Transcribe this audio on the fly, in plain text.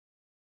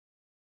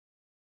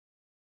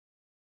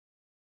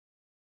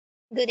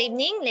Good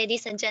evening,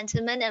 ladies and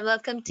gentlemen, and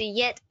welcome to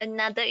yet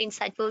another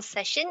insightful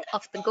session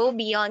of the Go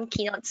Beyond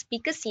Keynote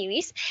Speaker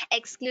Series,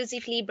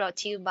 exclusively brought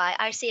to you by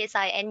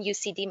RCSI and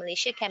UCD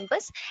Malaysia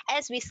campus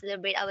as we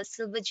celebrate our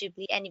Silver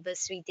Jubilee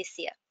anniversary this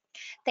year.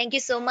 Thank you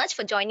so much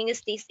for joining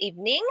us this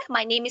evening.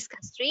 My name is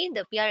Kastri,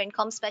 the PR and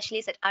Com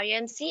Specialist at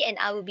RMC, and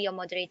I will be your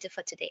moderator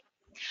for today.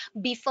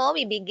 Before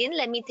we begin,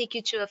 let me take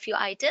you through a few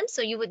items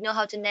so you would know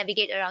how to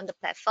navigate around the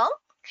platform.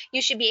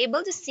 You should be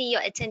able to see your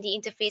attendee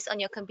interface on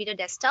your computer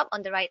desktop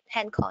on the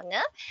right-hand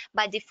corner.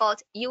 By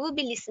default, you will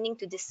be listening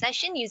to this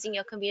session using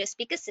your computer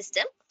speaker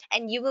system,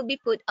 and you will be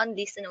put on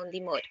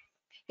listen-only mode.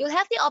 You'll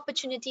have the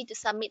opportunity to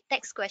submit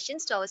text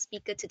questions to our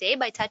speaker today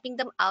by typing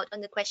them out on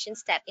the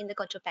questions tab in the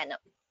control panel.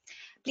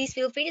 Please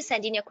feel free to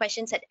send in your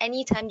questions at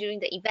any time during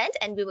the event,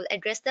 and we will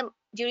address them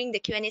during the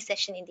Q&A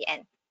session in the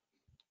end.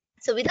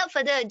 So without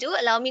further ado,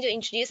 allow me to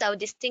introduce our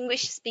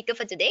distinguished speaker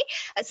for today,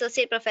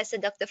 Associate Professor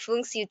Dr.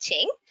 Foong Siew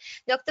Cheng.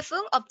 Dr.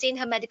 Foong obtained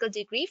her medical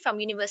degree from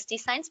University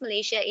Science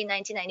Malaysia in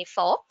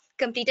 1994,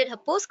 completed her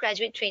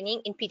postgraduate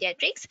training in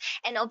Paediatrics,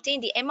 and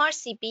obtained the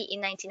MRCP in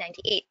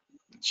 1998.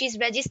 She is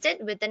registered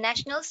with the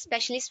National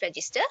Specialist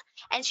Register,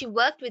 and she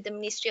worked with the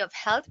Ministry of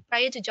Health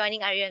prior to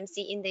joining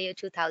RMC in the year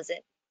 2000.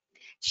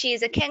 She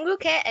is a kangaroo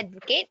care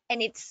advocate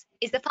and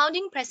is the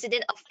founding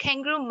president of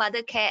Kangaroo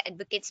Mother Care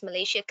Advocates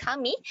Malaysia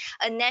 (KAMI),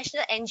 a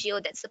national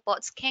NGO that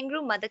supports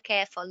kangaroo mother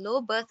care for low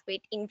birth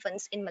weight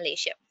infants in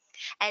Malaysia.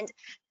 And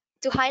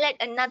to highlight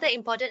another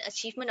important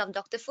achievement of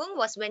Dr. Foong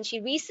was when she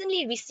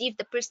recently received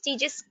the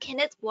prestigious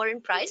Kenneth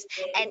Warren Prize,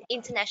 an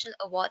international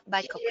award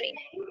by Cochrane.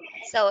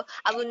 So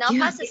I will now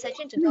pass the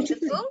session to Dr.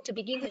 Foong to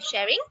begin her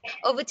sharing.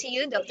 Over to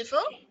you, Dr.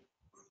 Foong.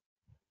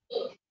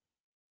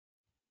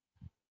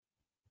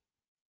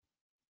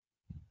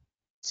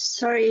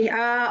 Sorry.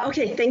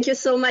 Okay, thank you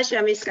so much,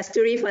 Ms.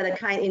 Kasturi, for the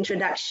kind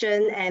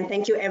introduction, and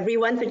thank you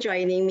everyone for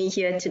joining me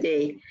here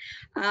today.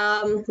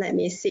 Let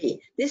me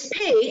see. This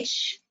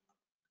page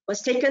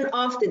was taken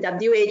off the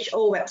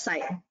WHO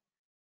website.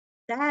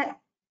 That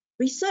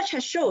research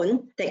has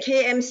shown that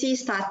KMC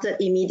started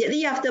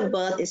immediately after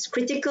birth is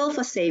critical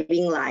for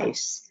saving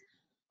lives.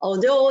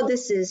 Although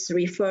this is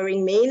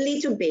referring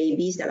mainly to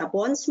babies that are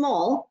born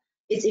small,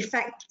 its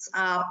effects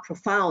are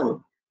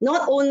profound,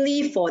 not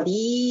only for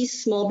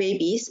these small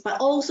babies,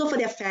 but also for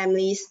their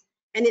families,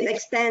 and it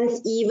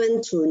extends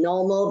even to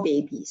normal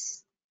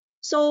babies.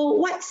 So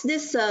what's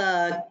this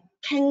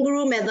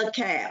Kangaroo Mother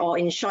Care, or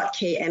in short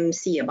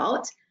KMC,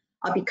 about?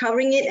 I'll be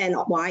covering it and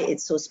why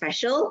it's so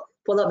special,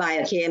 followed by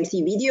a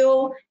KMC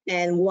video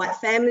and what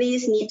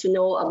families need to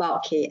know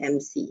about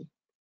KMC.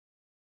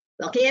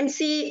 Well,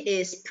 KMC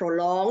is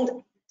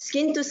prolonged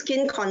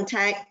skin-to-skin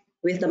contact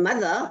with the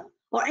mother,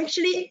 or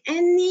actually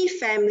any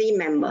family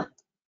member.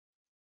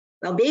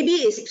 Well, baby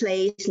is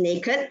placed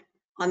naked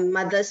on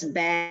mother's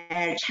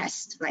bare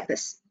chest like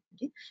this.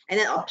 Okay? And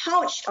then a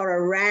pouch or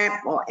a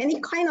wrap or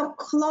any kind of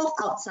cloth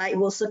outside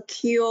will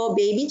secure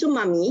baby to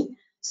mommy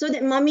so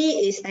that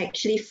mommy is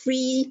actually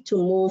free to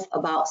move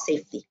about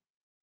safely.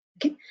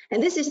 Okay?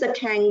 And this is the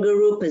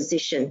kangaroo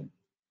position.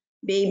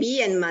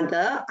 Baby and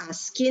mother are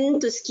skin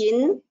to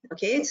skin,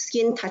 okay,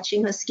 skin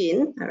touching her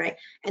skin, all right,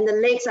 and the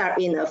legs are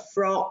in a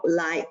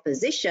frog-like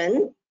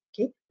position,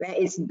 okay, where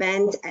it's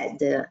bent at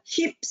the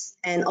hips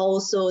and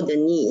also the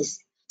knees,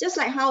 just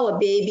like how a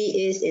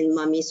baby is in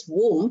mommy's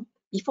womb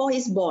before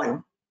he's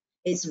born.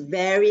 It's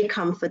very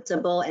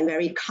comfortable and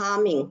very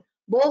calming,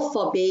 both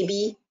for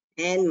baby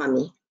and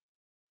mommy.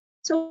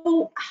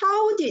 So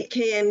how did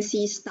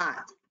KMC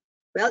start?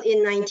 Well,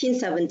 in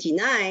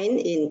 1979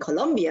 in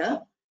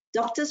Colombia,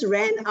 doctors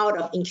ran out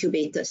of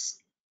incubators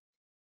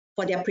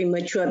for their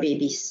premature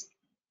babies.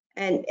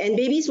 And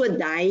babies were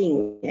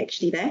dying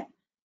actually there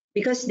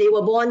because they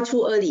were born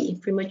too early,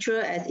 premature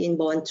as in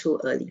born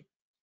too early.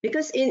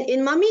 Because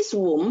in mommy's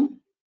womb,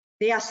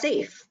 they are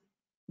safe.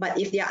 But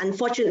if they are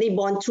unfortunately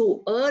born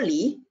too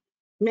early,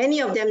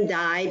 many of them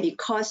die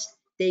because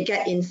they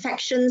get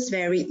infections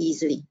very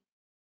easily.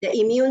 The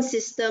immune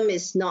system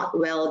is not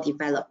well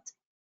developed.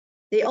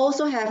 They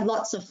also have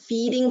lots of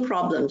feeding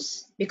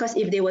problems because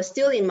if they were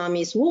still in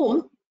mommy's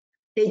womb,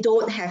 they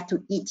don't have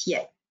to eat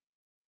yet.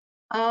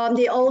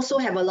 They also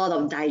have a lot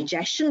of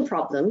digestion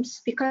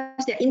problems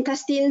because their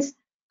intestines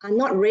are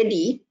not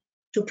ready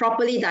to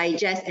properly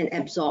digest and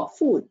absorb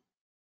food.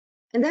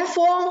 And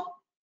therefore,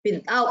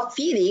 without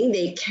feeding,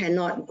 they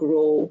cannot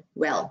grow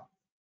well.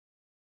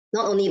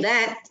 Not only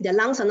that, their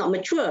lungs are not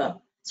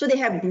mature, so they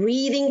have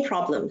breathing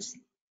problems.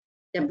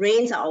 Their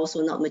brains are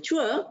also not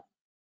mature,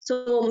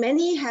 so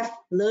many have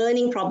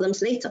learning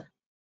problems later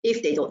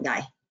if they don't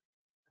die.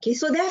 Okay,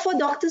 so therefore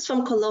doctors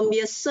from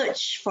Colombia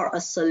searched for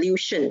a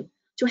solution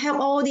to help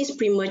all these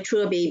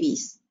premature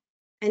babies.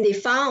 And they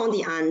found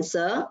the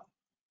answer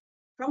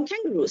from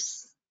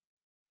kangaroos.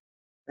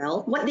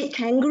 Well, what did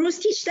kangaroos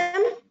teach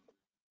them?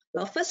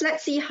 Well, first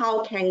let's see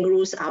how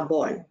kangaroos are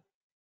born,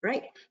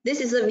 right? This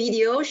is a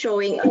video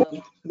showing a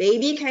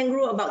baby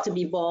kangaroo about to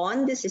be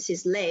born. This is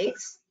his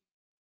legs,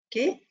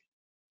 okay,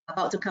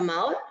 about to come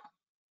out.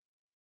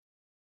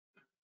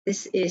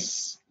 This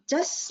is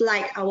just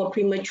like our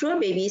premature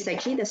babies,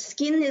 actually the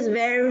skin is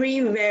very,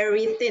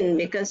 very thin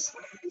because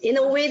in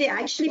a way they're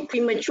actually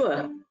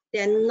premature.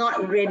 They're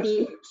not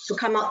ready to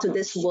come out to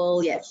this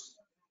world yet.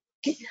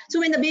 Okay? So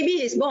when the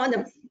baby is born,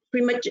 the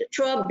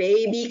premature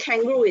baby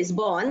kangaroo is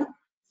born,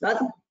 but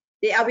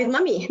they are with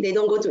mommy. They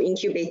don't go to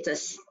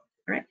incubators.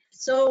 Right?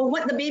 So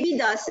what the baby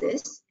does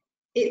is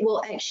it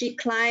will actually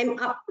climb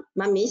up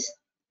mommy's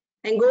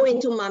and go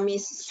into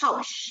mommy's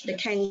pouch, the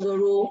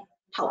kangaroo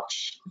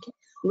pouch, okay,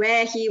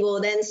 where he will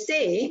then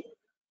stay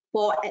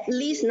for at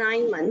least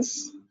 9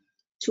 months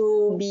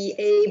to be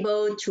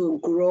able to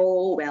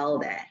grow well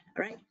there.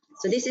 All right.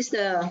 So this is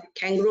the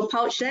kangaroo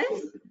pouch there.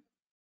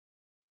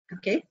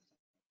 Okay.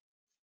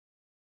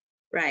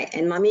 Right.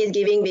 And mommy is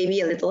giving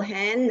baby a little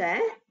hand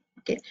there.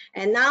 Okay.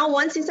 And now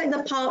once inside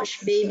the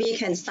pouch, baby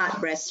can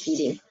start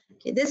breastfeeding.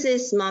 Okay. This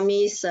is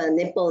mommy's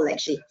nipple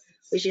actually,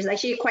 which is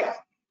actually quite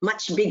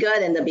much bigger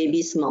than the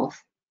baby's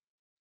mouth.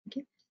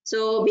 Okay.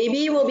 So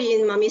baby will be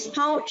in mommy's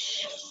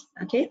pouch.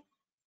 Okay.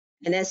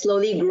 And then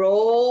slowly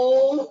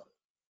grow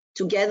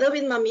together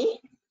with mommy.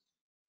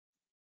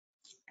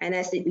 And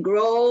as it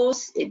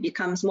grows, it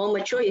becomes more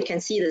mature. You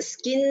can see the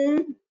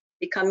skin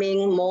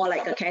becoming more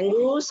like a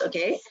kangaroo's,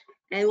 okay?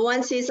 And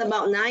once he's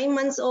about 9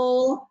 months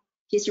old,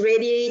 he's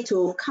ready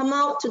to come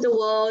out to the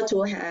world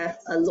to have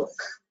a look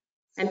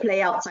and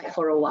play outside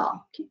for a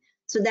while. Okay?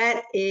 So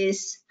that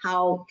is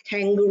how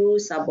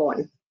kangaroos are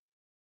born.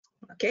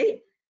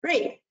 Okay,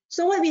 right.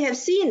 So what we have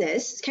seen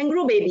is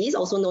kangaroo babies,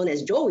 also known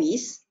as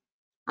joeys,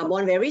 are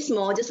born very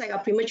small, just like our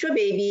premature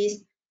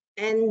babies,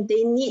 and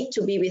they need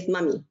to be with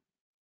mommy.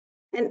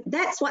 And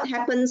that's what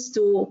happens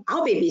to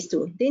our babies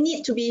too. They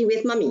need to be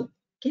with mommy.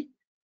 Okay.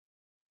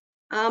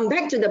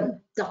 Back to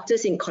the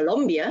doctors in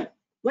Colombia,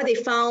 what they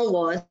found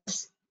was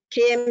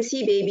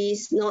KMC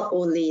babies not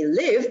only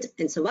lived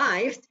and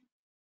survived,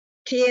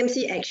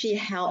 KMC actually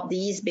helped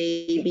these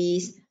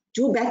babies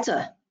do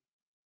better.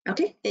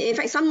 Okay. In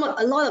fact,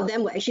 a lot of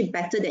them were actually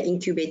better than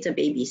incubator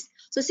babies.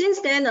 So since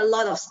then, a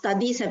lot of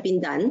studies have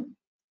been done.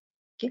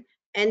 Okay,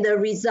 and the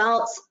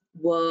results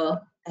were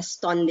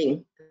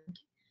astounding.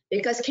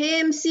 Because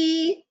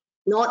KMC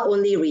not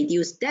only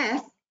reduced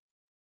death,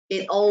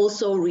 it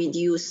also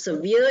reduced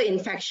severe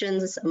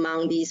infections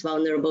among these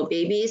vulnerable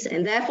babies,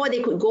 and therefore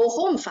they could go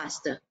home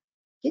faster.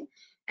 Okay?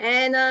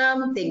 And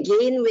they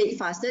gained weight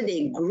faster,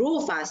 they grew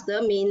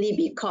faster, mainly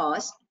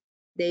because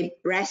they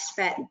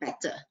breastfed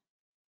better.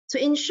 So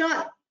in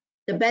short,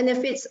 the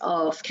benefits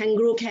of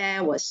kangaroo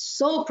care was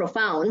so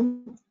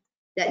profound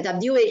that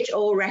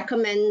WHO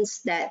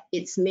recommends that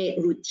it's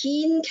made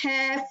routine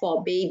care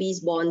for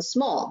babies born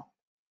small.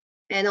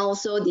 And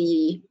also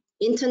the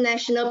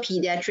International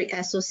Paediatric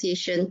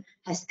Association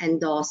has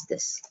endorsed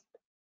this.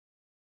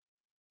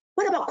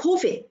 What about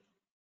COVID?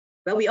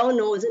 Well, we all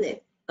know, isn't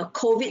it? A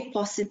COVID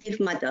positive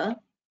mother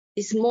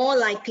is more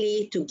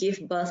likely to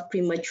give birth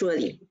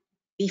prematurely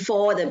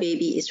before the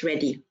baby is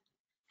ready.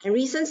 And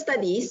recent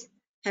studies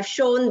have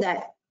shown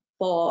that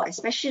for,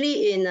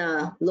 especially in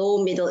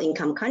low middle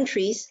income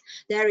countries,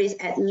 there is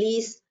at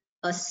least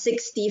a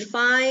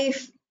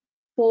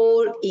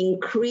 65-fold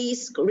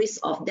increased risk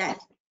of death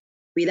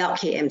without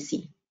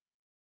KMC.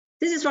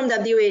 This is from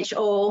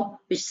WHO,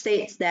 which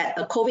states that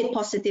a COVID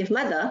positive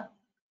mother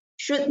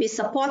should be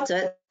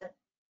supported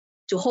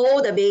to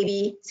hold the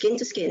baby skin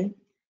to skin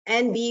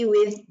and be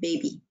with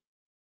baby.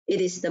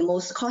 It is the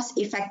most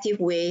cost-effective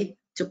way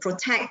to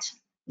protect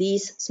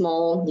these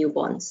small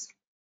newborns.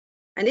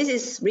 And this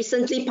is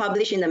recently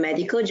published in a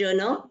medical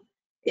journal.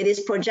 It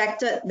is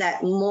projected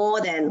that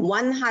more than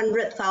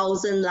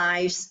 100,000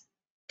 lives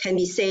can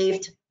be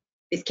saved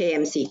with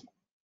KMC.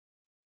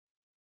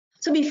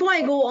 So before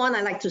I go on,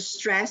 I'd like to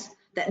stress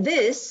that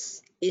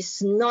this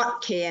is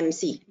not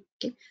KMC.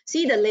 Okay?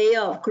 See the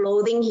layer of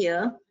clothing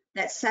here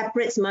that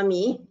separates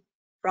mommy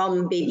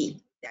from baby.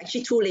 There are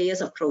actually 2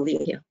 layers of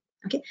clothing here.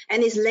 Okay?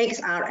 And his legs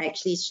are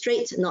actually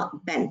straight,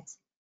 not bent.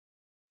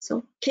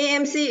 So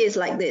KMC is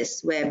like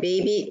this, where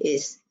baby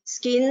is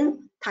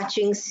skin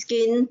touching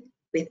skin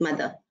with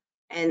mother.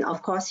 And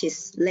of course,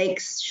 his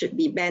legs should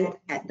be bent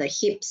at the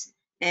hips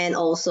and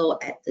also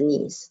at the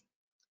knees.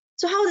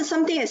 So how does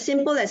something as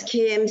simple as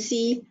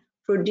KMC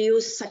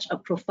produce such a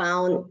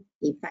profound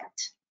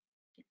effect?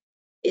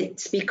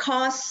 It's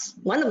because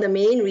one of the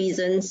main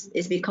reasons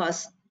is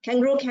because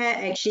kangaroo care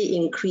actually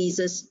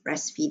increases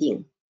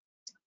breastfeeding.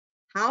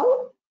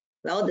 How?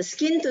 Well, the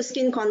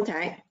skin-to-skin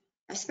contact,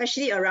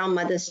 especially around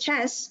mother's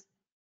chest,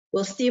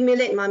 will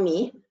stimulate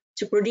mommy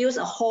to produce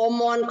a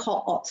hormone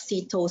called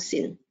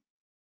oxytocin.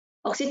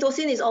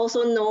 Oxytocin is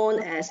also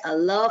known as a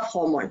love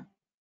hormone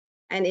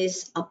and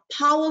is a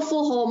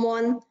powerful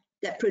hormone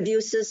that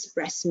produces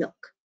breast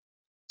milk.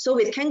 So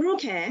with kangaroo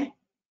care,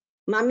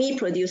 mommy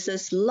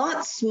produces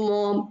lots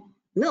more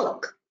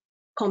milk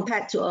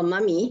compared to a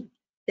mommy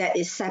that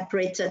is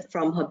separated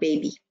from her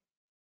baby.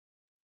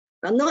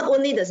 Now, not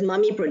only does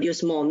mommy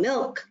produce more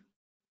milk,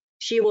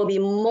 she will be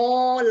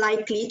more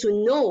likely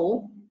to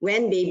know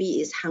when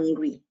baby is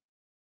hungry.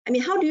 I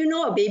mean, how do you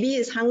know a baby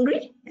is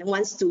hungry and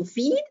wants to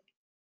feed?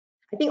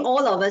 I think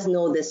all of us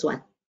know this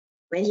one.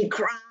 When he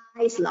cries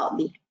cries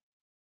loudly.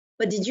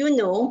 But did you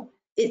know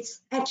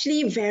it's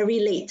actually very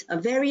late, a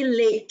very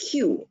late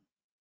cue,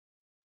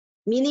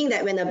 meaning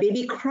that when a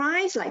baby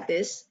cries like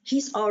this,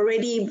 he's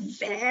already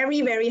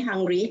very, very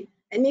hungry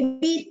and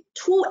maybe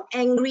too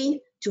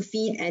angry to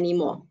feed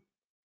anymore.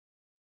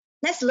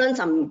 Let's learn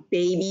some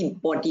baby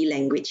body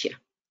language here.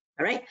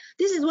 All right,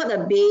 this is what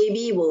a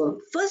baby will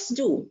first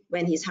do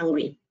when he's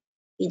hungry.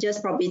 He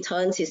just probably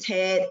turns his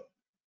head,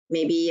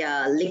 maybe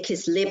lick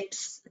his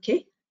lips,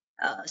 okay,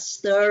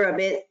 stir a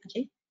bit,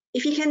 okay.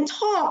 If he can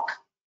talk,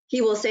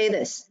 he will say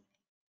this,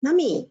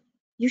 "Mommy,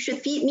 you should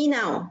feed me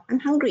now, I'm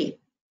hungry."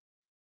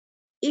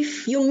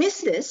 If you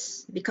miss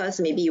this, because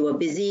maybe you were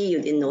busy,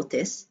 you didn't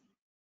notice,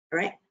 all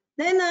right,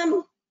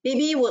 then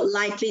baby would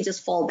likely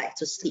just fall back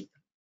to sleep,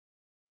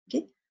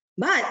 okay.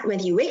 But when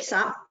he wakes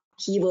up,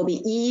 he will be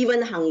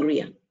even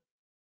hungrier.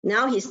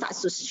 Now he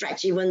starts to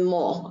stretch even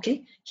more,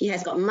 okay? He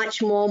has got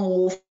much more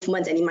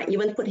movement and he might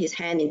even put his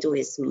hand into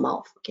his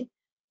mouth, okay?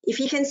 If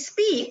he can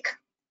speak,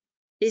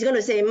 he's going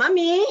to say,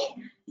 "Mommy,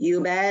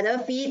 you better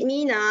feed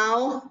me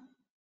now,"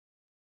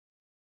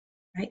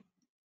 right?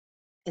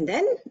 And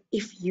then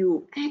if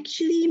you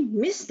actually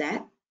miss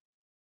that,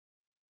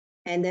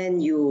 and then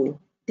you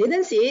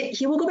didn't see it,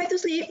 he will go back to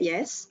sleep,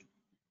 yes.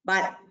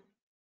 But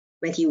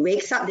when he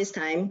wakes up this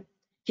time,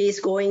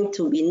 he's going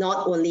to be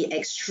not only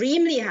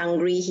extremely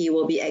hungry, he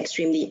will be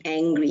extremely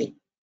angry.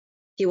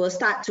 He will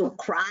start to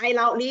cry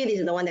loudly. This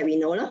is the one that we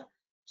know. No?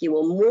 He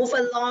will move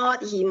a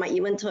lot. He might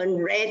even turn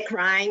red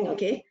crying,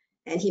 okay?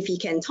 And if he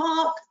can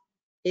talk,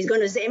 he's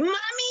going to say,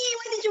 "Mommy,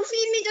 why did you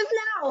feed me just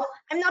now?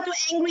 I'm not too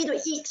angry to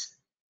eat,"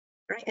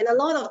 right? And a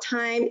lot of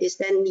time is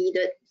then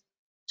needed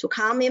to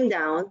calm him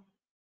down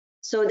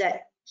so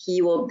that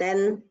he will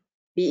then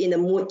be in the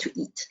mood to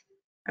eat,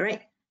 all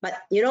right? But,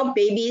 you know,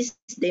 babies,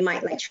 they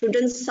might, like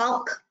children,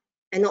 sulk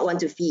and not want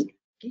to feed,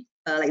 okay?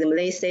 Like the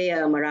Malay say,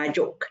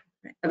 merajuk.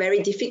 A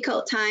very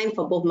difficult time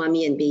for both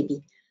mommy and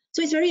baby.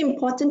 So it's very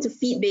important to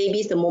feed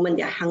babies the moment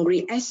they're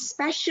hungry,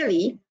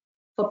 especially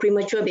for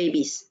premature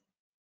babies,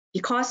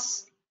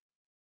 because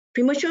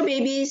premature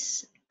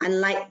babies,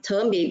 unlike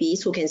term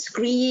babies who can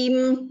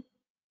scream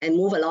and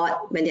move a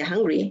lot when they're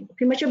hungry,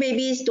 premature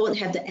babies don't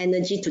have the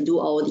energy to do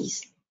all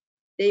these.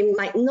 They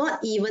might not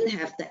even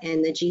have the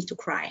energy to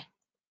cry.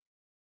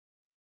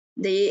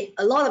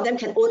 A lot of them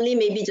can only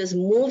maybe just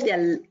move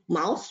their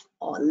mouth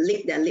or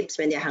lick their lips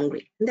when they're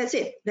hungry. And that's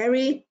it.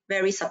 Very,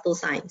 very subtle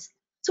signs.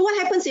 So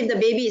what happens if the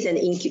baby is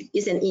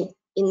an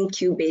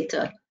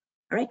incubator?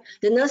 All right.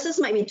 The nurses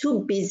might be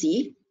too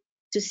busy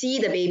to see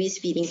the baby's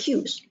feeding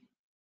cues,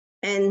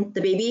 and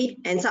the baby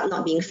ends up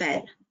not being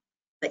fed.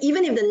 But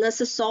even if the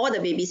nurses saw the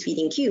baby's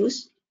feeding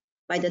cues,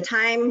 by the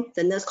time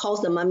the nurse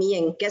calls the mummy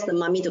and gets the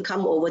mummy to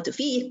come over to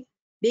feed,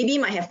 baby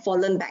might have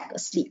fallen back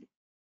asleep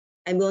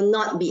and will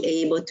not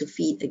be able to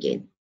feed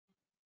again.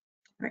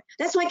 Right?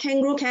 That's why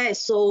kangaroo care is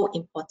so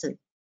important.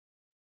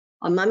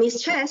 On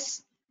mummy's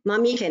chest,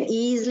 mummy can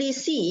easily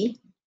see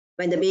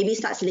when the baby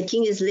starts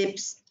licking his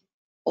lips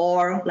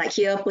or, like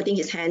here, putting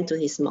his hand to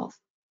his mouth.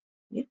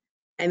 Okay?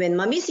 And when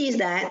mummy sees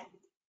that,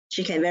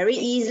 she can very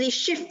easily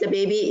shift the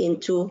baby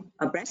into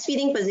a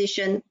breastfeeding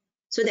position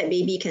so that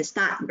baby can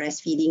start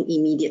breastfeeding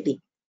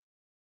immediately.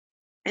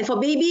 And for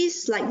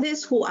babies like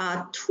this who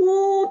are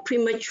too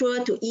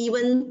premature to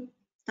even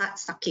start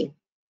sucking,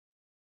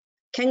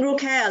 kangaroo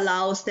care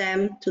allows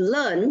them to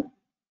learn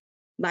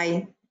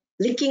by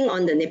licking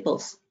on the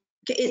nipples.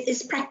 Okay,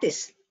 it's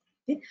practice.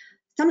 Okay?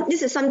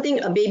 This is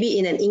something a baby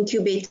in an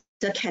incubator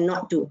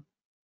cannot do.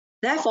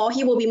 Therefore,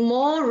 he will be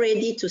more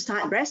ready to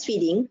start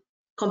breastfeeding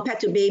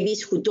compared to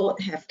babies who don't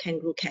have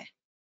kangaroo care.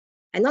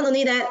 And not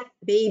only that,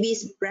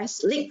 baby's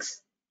breast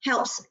licks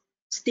helps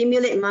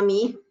stimulate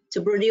mommy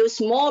to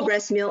produce more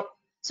breast milk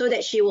so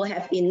that she will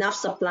have enough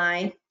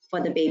supply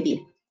for the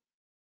baby.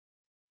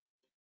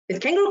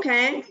 With kangaroo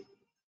care,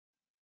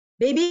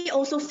 baby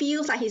also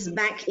feels like he's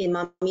back in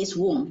mommy's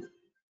womb.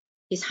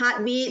 His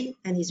heartbeat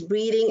and his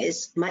breathing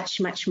is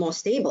much, much more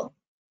stable.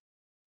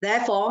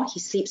 Therefore, he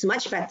sleeps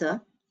much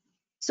better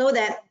so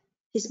that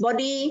his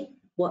body,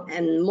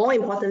 and more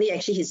importantly,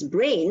 actually his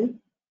brain,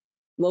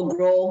 will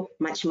grow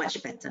much,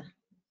 much better.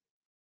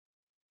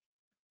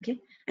 Okay?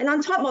 And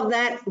on top of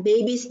that,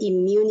 baby's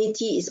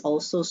immunity is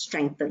also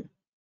strengthened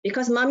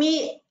because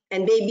mommy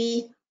and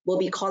baby will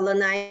be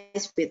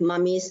colonized with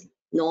mommy's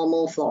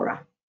normal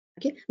flora.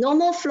 Okay?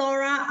 Normal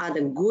flora are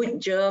the good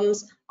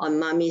germs on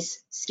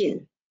mommy's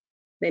skin.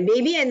 When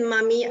baby and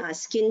mommy are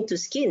skin to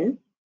skin,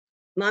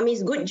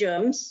 mommy's good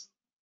germs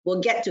will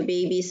get to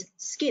baby's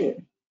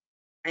skin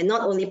and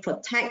not only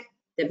protect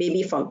the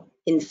baby from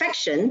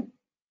infection,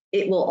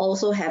 it will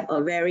also have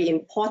a very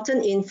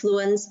important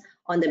influence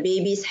on the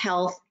baby's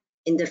health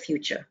in the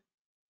future.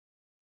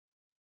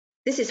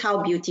 This is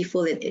how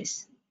beautiful it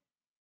is.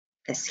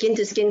 There's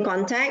skin-to-skin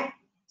contact,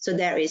 so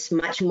there is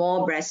much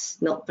more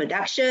breast milk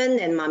production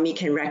and mommy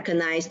can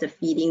recognize the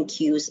feeding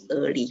cues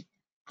early.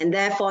 And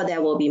therefore,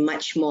 there will be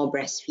much more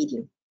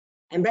breastfeeding.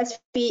 And breast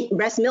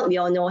milk, we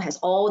all know, has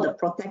all the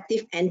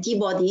protective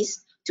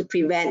antibodies to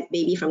prevent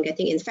baby from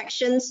getting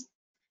infections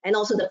and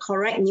also the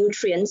correct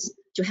nutrients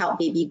to help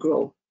baby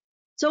grow,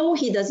 so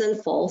he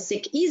doesn't fall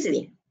sick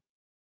easily.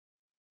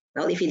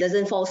 Well, if he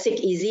doesn't fall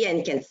sick easy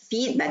and can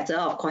feed better,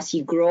 of course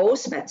he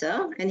grows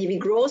better. And if he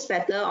grows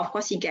better, of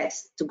course he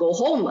gets to go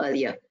home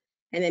earlier.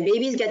 And when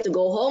babies get to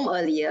go home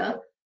earlier,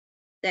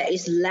 there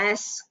is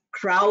less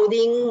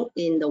crowding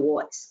in the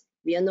wards.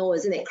 We all know,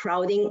 isn't it?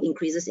 Crowding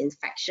increases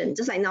infection.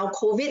 Just like now,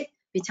 COVID,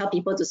 we tell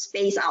people to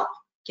space out,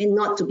 okay,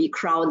 not to be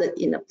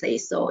crowded in a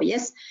place. So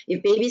yes,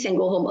 if babies can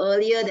go home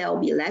earlier, there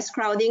will be less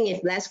crowding.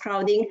 If less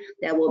crowding,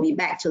 there will be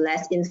back to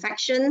less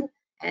infection.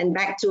 And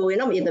back to,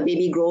 if the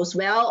baby grows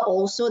well,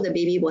 also the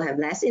baby will have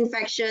less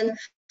infection.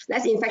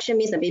 Less infection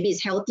means the baby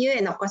is healthier.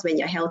 And of course, when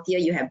you're healthier,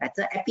 you have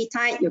better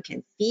appetite. You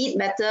can feed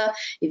better.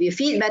 If you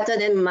feed better,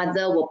 then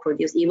mother will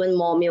produce even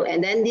more milk.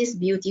 And then this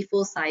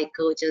beautiful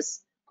cycle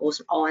just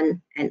goes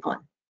on and on.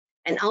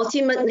 And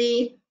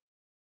ultimately,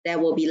 there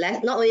will be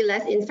not only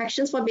less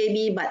infections for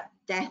baby, but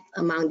death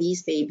among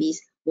these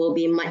babies will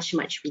be much,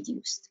 much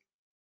reduced.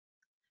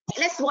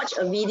 Let's watch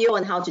a video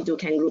on how to do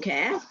kangaroo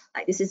care.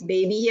 Like this is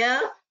baby here.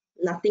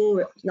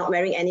 Not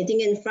wearing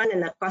anything in front,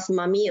 and of course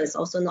mommy is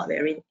also not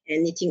wearing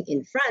anything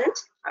in front.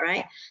 All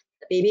right,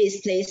 the baby is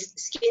placed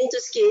skin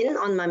to skin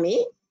on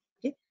mommy,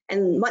 okay?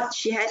 And what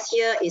she has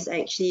here is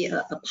actually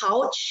a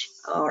pouch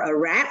or a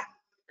wrap,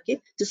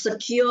 okay, to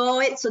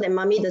secure it so that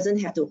mommy doesn't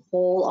have to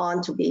hold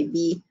on to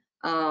baby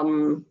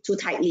too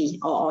tightly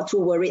or too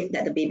worried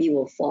that the baby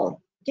will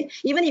fall. Okay,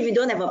 even if you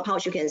don't have a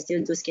pouch, you can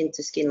still do skin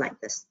to skin like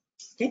this.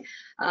 Okay,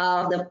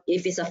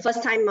 if it's a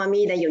first time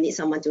mommy, then you need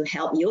someone to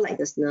help you, like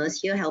this nurse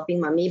here helping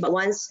mommy. But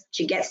once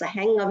she gets the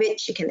hang of it,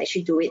 she can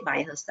actually do it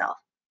by herself.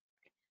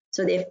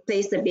 So they've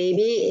placed the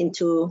baby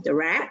into the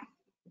wrap,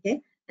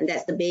 okay, and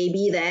that's the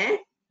baby there,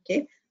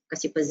 okay,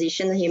 because you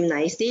position him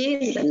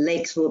nicely. The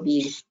legs will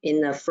be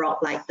in a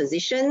frog-like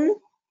position,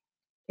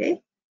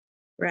 okay,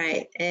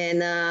 right.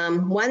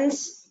 And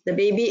once the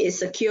baby is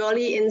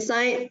securely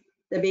inside,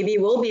 the baby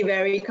will be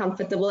very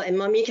comfortable, and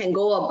mommy can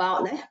go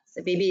about there.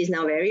 The baby is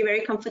now very,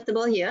 very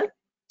comfortable here,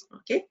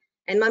 okay?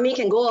 And mommy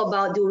can go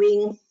about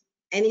doing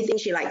anything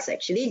she likes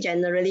actually.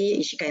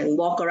 Generally, she can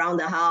walk around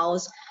the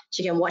house,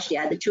 she can watch the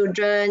other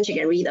children, she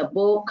can read a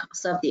book,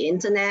 surf the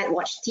internet,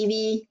 watch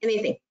TV,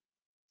 anything,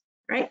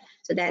 right?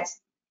 So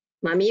that's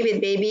mommy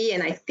with baby,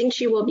 and I think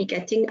she will be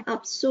getting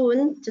up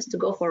soon just to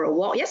go for a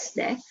walk. Yes,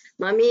 there.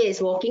 Mommy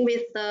is walking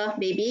with the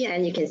baby,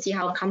 and you can see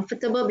how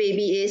comfortable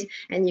baby is,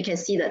 and you can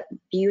see the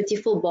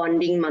beautiful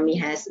bonding mommy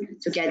has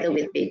together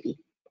with baby.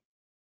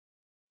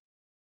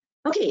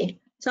 Okay,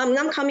 so I'm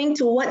now coming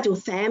to what do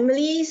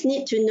families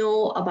need to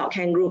know about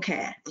kangaroo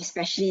care,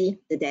 especially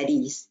the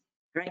daddies,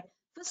 right?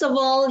 First of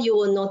all, you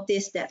will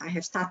notice that I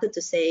have started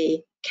to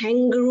say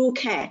kangaroo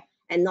care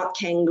and not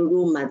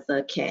kangaroo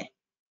mother care,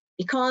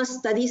 because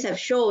studies have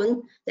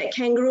shown that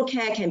kangaroo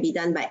care can be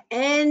done by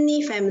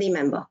any family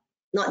member,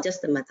 not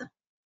just the mother,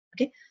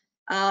 okay?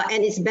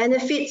 And its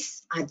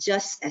benefits are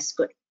just as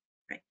good,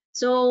 right?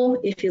 So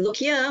if you look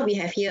here, we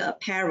have here a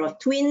pair of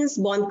twins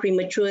born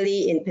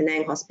prematurely in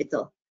Penang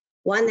Hospital.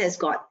 One has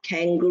got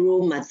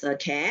Kangaroo Mother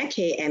Care,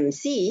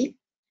 KMC,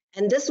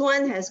 and this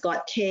one has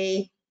got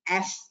KFC,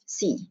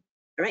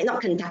 right?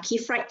 Not Kentucky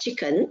Fried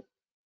Chicken,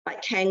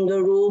 but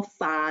Kangaroo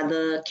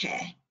Father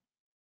Care.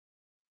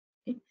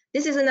 Okay.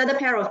 This is another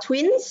pair of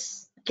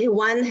twins. Okay,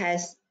 one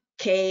has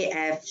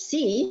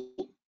KFC,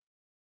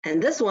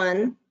 and this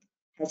one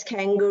has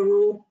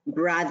Kangaroo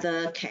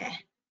Brother Care.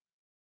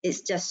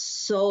 It's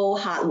just so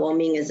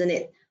heartwarming, isn't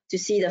it, to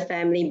see the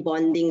family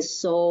bonding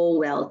so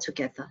well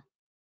together.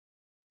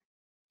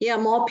 Here are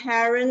more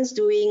parents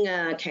doing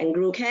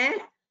kangaroo care.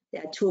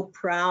 There are two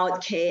proud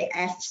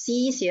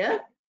KFCs here.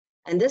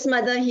 And this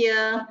mother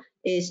here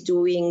is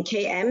doing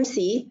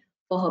KMC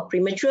for her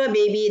premature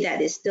baby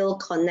that is still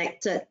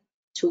connected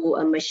to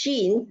a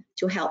machine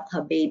to help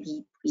her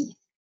baby breathe.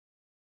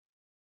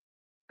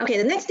 Okay,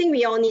 the next thing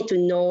we all need to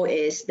know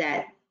is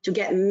that to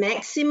get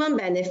maximum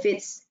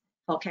benefits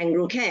for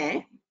kangaroo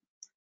care,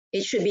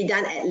 it should be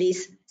done at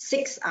least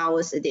 6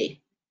 hours a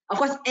day. Of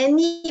course,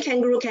 any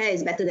kangaroo care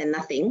is better than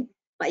nothing.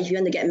 But if you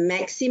want to get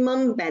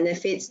maximum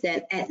benefits,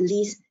 then at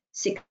least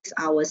 6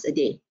 hours a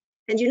day.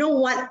 And you know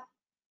what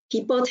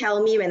people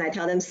tell me when I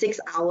tell them 6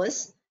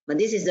 hours? But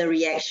this is the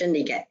reaction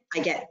I get,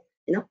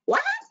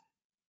 what?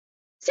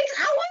 6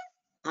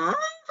 hours?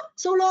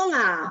 So long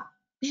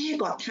They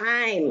got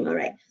time, all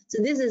right.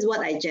 So this is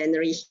what I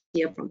generally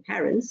hear from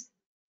parents.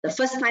 The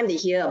first time they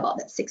hear about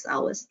that 6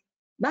 hours.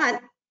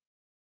 But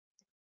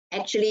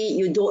actually,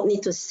 you don't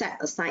need to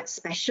set aside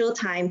special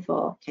time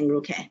for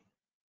kangaroo care.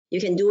 You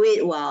can do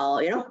it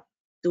while,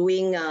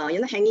 doing,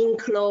 hanging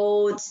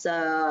clothes,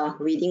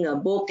 reading a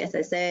book, as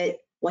I said,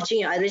 watching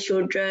your other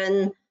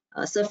children,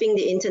 surfing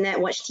the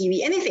internet, watch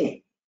TV,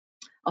 anything.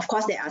 Of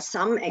course, there are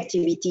some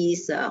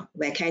activities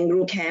where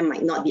kangaroo care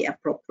might not be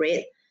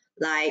appropriate,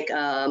 like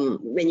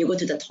when you go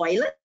to the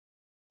toilet,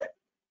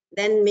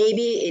 then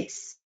maybe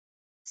it's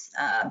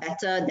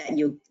better that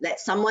you let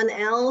someone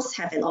else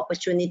have an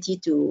opportunity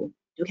to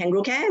do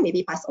kangaroo care,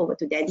 maybe pass over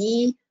to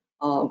daddy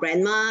or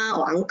grandma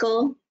or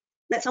uncle.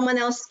 Let someone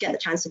else get the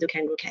chance to do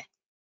kangaroo care.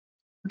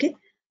 Okay,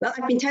 Well,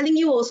 I've been telling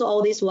you also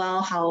all this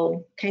while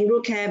how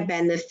kangaroo care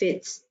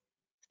benefits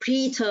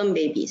preterm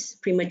babies,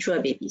 premature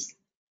babies.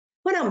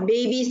 What are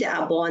babies that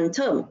are born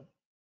term,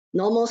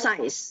 normal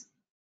size?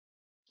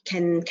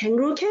 Can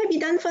kangaroo care be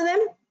done for them?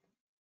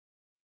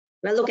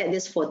 Well, look at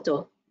this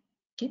photo.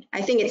 Okay,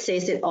 I think it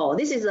says it all.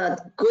 This is a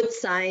good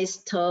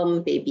sized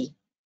term baby.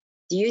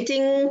 Do you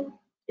think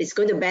it's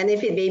going to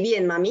benefit baby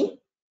and mommy?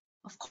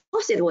 Of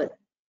course it would.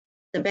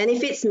 The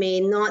benefits may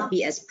not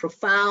be as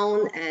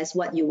profound as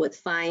what you would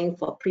find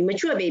for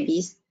premature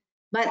babies,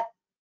 but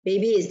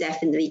baby is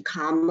definitely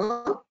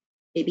calmer,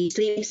 baby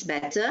sleeps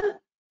better,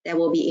 there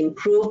will be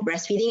improved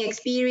breastfeeding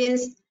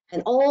experience,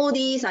 and all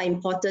these are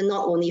important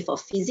not only for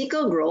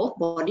physical growth,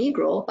 body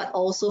growth, but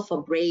also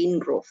for brain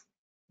growth.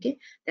 Okay?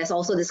 There's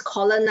also this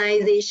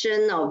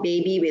colonization of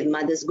baby with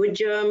mother's good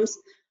germs,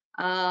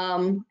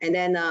 and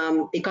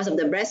then because of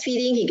the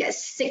breastfeeding, he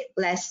gets sick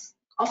less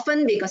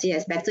often because he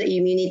has better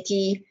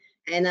immunity.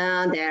 And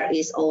there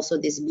is also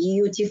this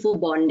beautiful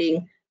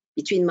bonding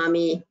between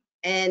mommy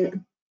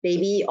and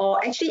baby,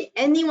 or actually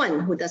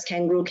anyone who does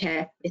kangaroo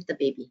care with the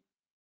baby.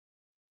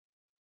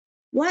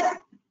 What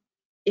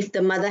if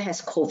the mother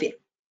has COVID?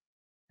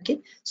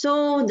 Okay,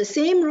 so the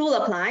same rule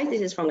applies.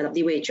 This is from the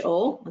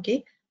WHO.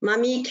 Okay,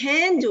 mommy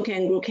can do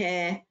kangaroo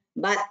care,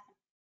 but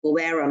will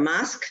wear a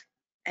mask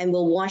and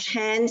will wash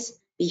hands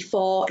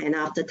before and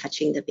after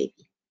touching the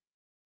baby.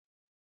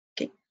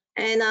 Okay,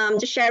 and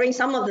just sharing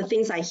some of the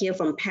things I hear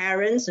from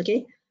parents.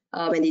 Okay,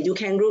 when they do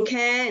kangaroo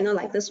care, you know,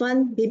 like this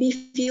one, baby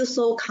feels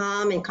so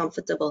calm and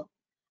comfortable.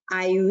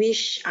 I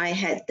wish I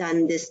had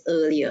done this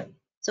earlier.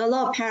 So a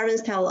lot of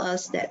parents tell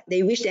us that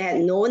they wish they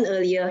had known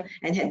earlier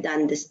and had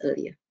done this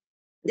earlier.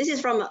 This is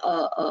from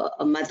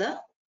a mother.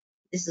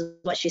 This is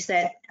what she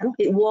said.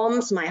 It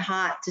warms my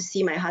heart to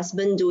see my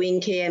husband doing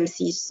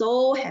KMC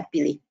so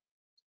happily.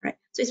 Right?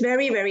 So it's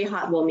very, very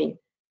heartwarming.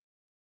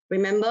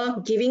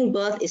 Remember, giving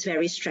birth is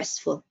very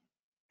stressful.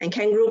 And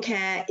kangaroo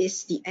care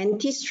is the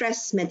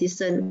anti-stress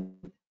medicine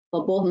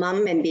for both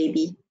mom and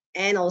baby,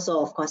 and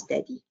also, of course,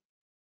 daddy.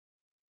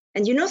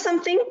 And you know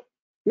something?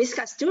 Miss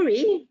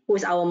Kasturi, who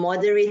is our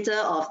moderator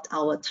of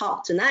our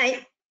talk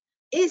tonight,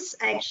 is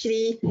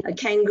actually a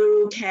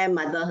kangaroo care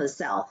mother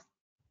herself.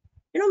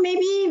 You know,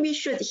 maybe we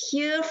should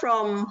hear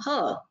from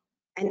her,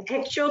 an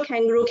actual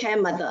kangaroo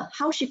care mother,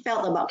 how she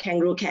felt about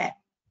kangaroo care.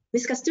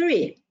 Miss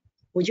Kasturi,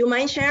 would you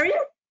mind sharing?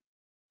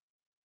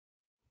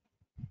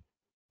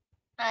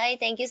 Hi,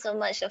 thank you so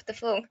much, Dr.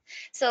 Foong.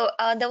 So,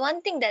 the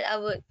one thing that I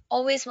would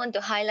always want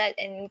to highlight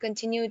and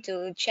continue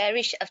to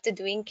cherish after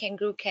doing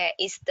kangaroo care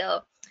is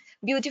the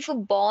beautiful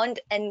bond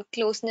and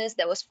closeness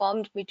that was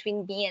formed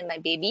between me and my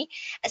baby,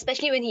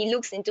 especially when he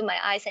looks into my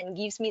eyes and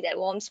gives me that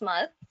warm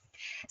smile.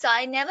 So,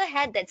 I never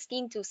had that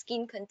skin to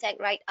skin contact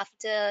right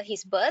after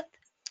his birth,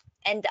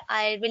 and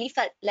I really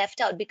felt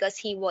left out because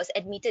he was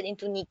admitted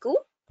into NICU.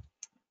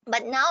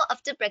 But now,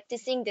 after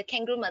practicing the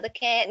kangaroo mother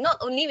care, not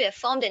only we have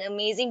formed an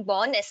amazing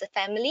bond as a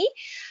family,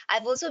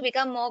 I've also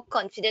become more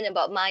confident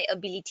about my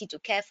ability to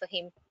care for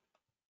him.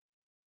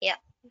 Yeah,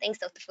 thanks,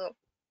 Dr. Fu.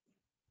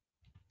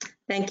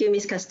 Thank you,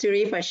 Ms.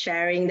 Kasturi, for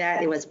sharing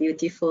that. It was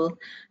beautiful.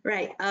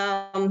 Right.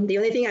 The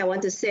only thing I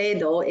want to say,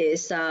 though,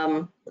 is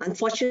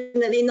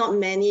unfortunately, not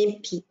many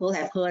people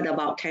have heard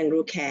about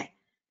kangaroo care.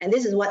 And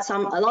this is what a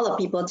lot of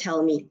people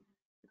tell me.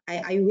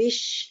 I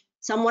wish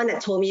someone had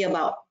told me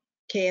about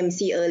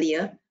KMC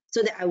earlier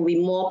so that I would be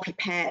more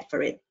prepared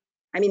for it.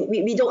 I mean,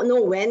 we don't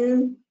know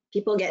when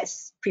people get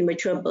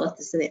premature birth,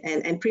 isn't it?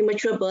 And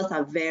premature births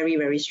are very,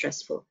 very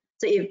stressful.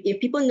 So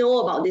if people know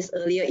about this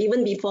earlier,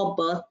 even before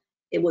birth,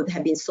 it would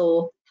have been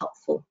so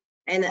helpful.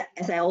 And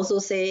as I also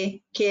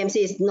say, KMC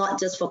is not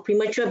just for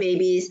premature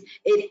babies,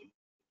 it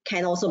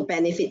can also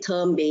benefit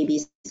term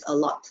babies a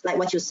lot, like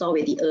what you saw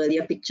with the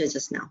earlier picture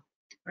just now.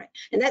 Right.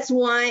 And that's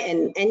why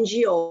an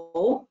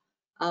NGO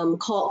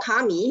called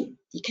KAMI,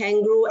 the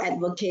Kangaroo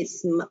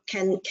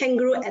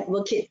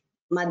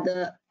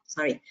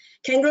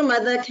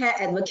Mother Care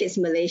Advocates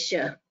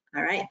Malaysia,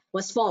 all right,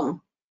 was formed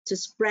to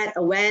spread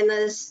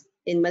awareness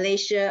in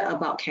Malaysia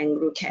about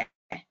kangaroo care.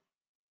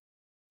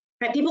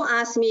 Right, people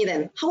ask me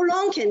then, how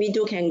long can we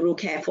do kangaroo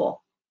care for?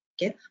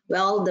 Okay,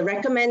 well, the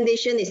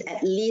recommendation is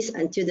at least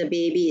until the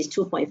baby is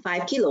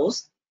 2.5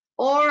 kilos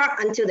or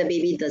until the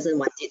baby doesn't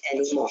want it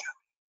anymore.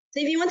 So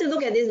if you want to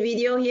look at this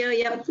video here,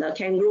 yep, the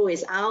kangaroo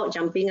is out,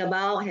 jumping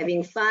about,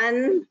 having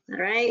fun, all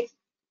right?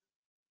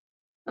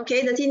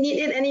 Okay, does he need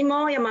it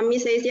anymore? Your mommy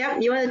says,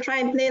 yep, you want to try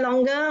and play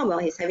longer? Well,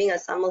 he's having a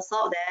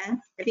somersault there,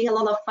 having a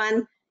lot of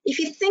fun. If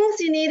he thinks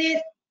you need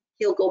it,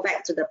 he'll go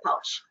back to the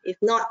pouch. If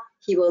not,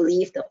 he will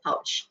leave the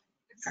pouch,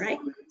 all right?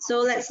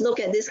 So let's look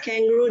at this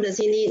kangaroo. Does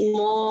he need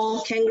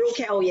more kangaroo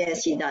care? Oh,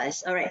 yes, he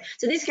does. All right,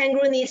 so this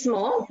kangaroo needs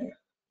more, all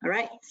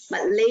right?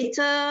 But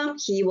later,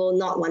 he will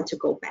not want to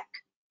go back,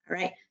 all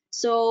right?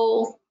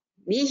 So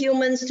we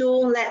humans too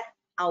let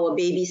our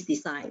babies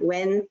decide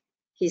when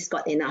he's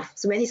got enough.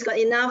 So when he's got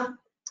enough,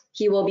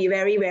 he will be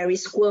very, very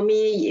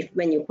squirmy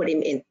when you put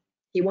him in.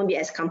 He won't be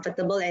as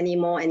comfortable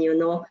anymore, and you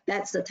know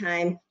that's the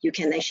time you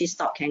can actually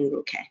stop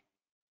kangaroo care,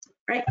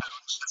 right?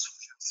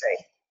 Sorry.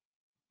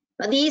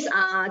 But these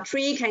are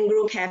 3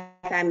 kangaroo care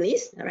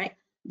families, all right?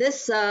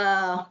 This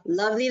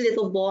lovely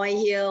little boy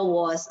here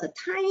was a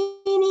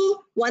tiny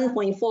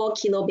 1.4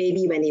 kilo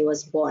baby when he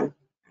was born.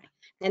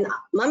 And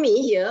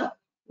Mummy here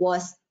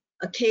was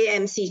a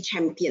KMC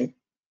champion.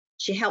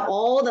 She helped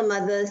all the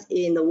mothers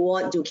in the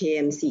ward do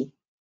KMC.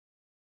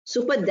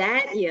 Super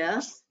Dad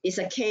here is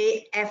a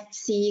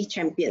KFC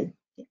champion.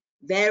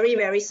 Very,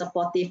 very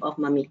supportive of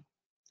Mummy.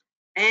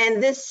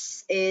 And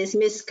this is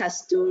Miss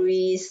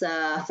Kasturi's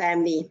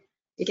family.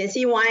 You can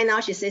see why now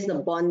she says the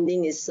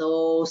bonding is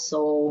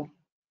so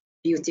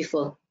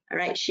beautiful. All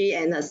right, she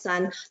and her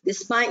son,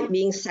 despite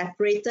being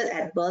separated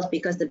at birth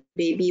because the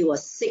baby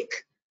was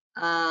sick,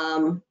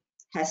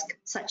 has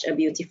such a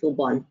beautiful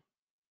bond.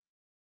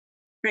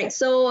 Right,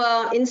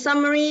 so in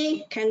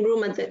summary,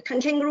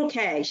 kangaroo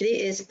care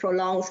actually is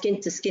prolonged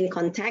skin-to-skin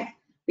contact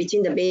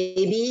between the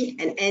baby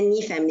and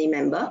any family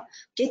member.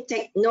 Okay,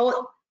 take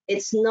note,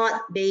 it's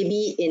not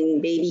baby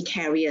in baby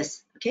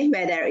carriers, okay,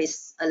 where there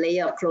is a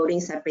layer of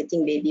clothing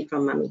separating baby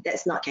from mommy.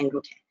 That's not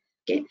kangaroo care.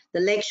 Okay, the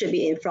leg should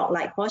be in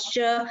frog-like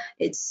posture.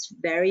 It's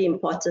very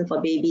important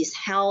for baby's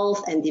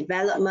health and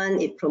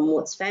development. It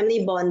promotes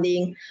family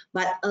bonding,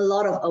 but a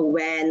lot of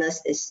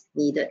awareness is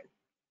needed.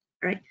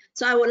 All right,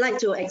 so I would like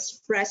to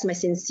express my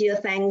sincere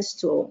thanks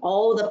to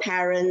all the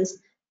parents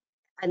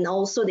and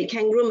also the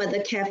Kangaroo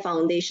Mother Care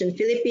Foundation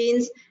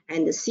Philippines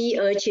and the Sea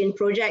Urchin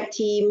project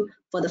team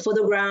for the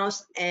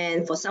photographs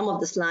and for some of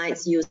the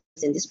slides used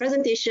in this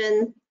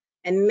presentation.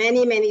 And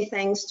many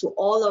thanks to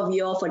all of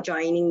you for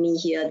joining me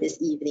here this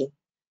evening.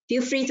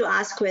 Feel free to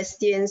ask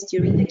questions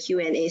during the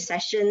Q&A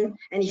session.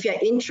 And if you're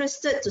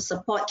interested to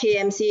support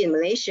KMC in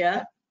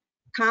Malaysia,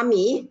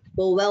 Kami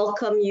will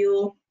welcome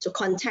you to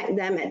contact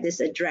them at this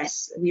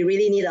address. We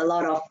really need a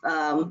lot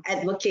of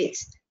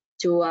advocates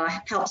to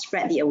help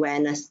spread the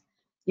awareness.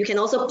 You can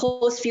also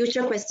post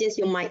future questions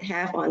you might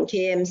have on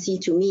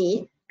KMC to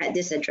me at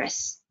this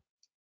address.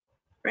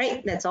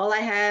 Right, that's all I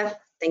have.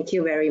 Thank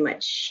you very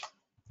much.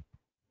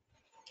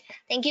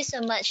 Thank you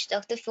so much,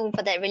 Dr. Foong,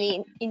 for that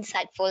really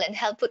insightful and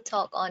helpful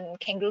talk on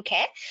kangaroo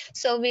care.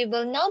 So we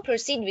will now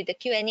proceed with the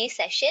Q&A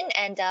session,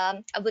 and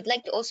I would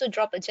like to also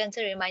drop a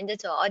gentle reminder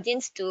to our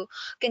audience to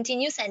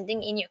continue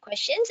sending in your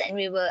questions, and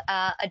we will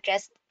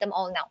address them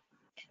all now.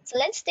 So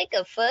let's take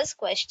a first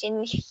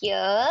question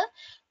here.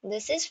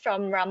 This is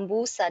from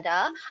Rambu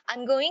Sada.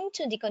 I'm going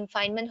to the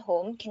confinement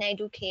home. Can I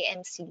do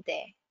KMC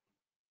there?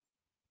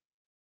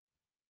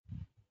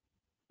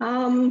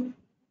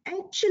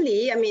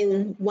 Actually, I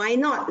mean, why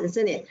not,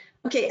 isn't it?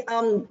 Okay,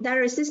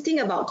 there is this thing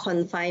about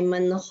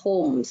confinement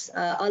homes.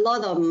 A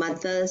lot of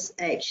mothers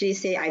actually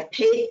say, I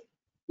paid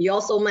you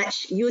all so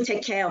much, you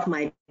take care of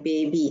my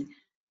baby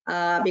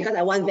because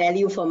I want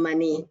value for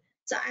money.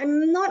 So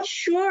I'm not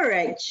sure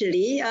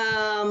actually,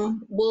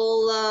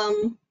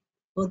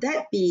 will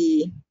that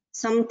be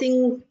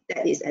something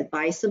that is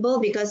advisable,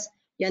 because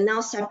you're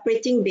now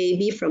separating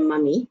baby from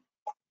mommy.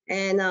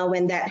 And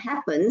when that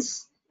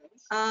happens,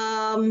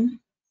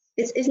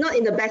 it's not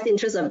in the best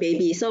interest of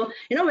baby. So,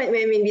 you know, when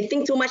we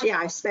think too much, yeah,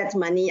 I've spent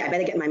money, I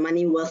better get my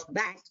money worth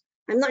back.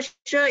 I'm not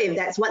sure if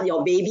that's what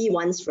your baby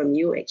wants from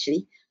you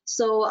actually.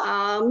 So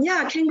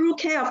yeah, kangaroo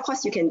care, of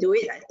course you can do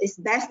it. It's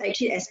best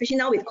actually, especially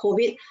now with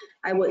COVID,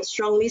 I would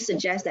strongly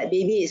suggest that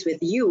baby is with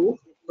you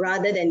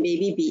rather than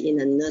baby be in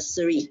a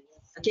nursery.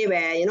 Okay,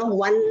 where, you know,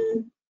 one,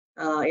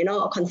 you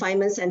know,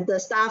 confinement center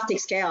staff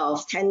takes care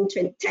of 10,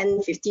 20,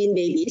 10, 15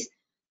 babies.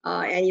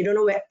 And you don't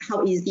know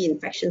how easy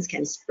infections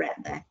can spread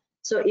there.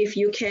 So if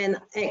you can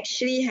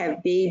actually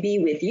have baby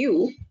with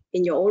you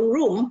in your own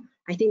room,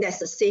 I think that's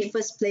the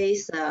safest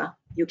place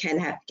you can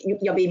have,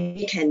 your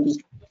baby can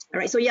be. All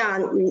right, so yeah,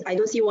 I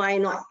don't see why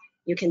not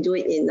you can do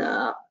it in,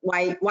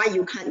 why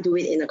you can't do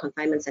it in a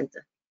confinement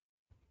center.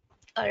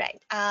 All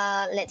right,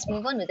 let's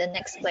move on with the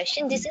next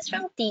question. This is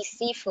from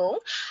TC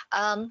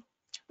Foong.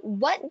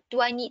 What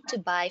do I need to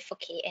buy for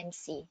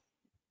KMC?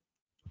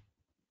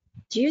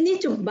 Do you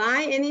need to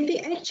buy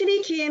anything?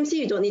 Actually, KMC,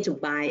 you don't need to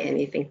buy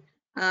anything.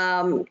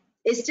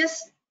 It's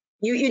just,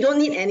 you don't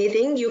need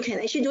anything. You can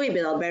actually do it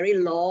with a very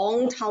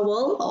long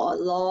towel or a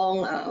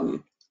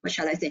long, what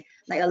shall I say,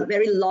 like a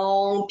very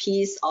long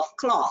piece of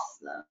cloth,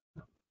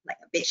 like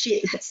a bed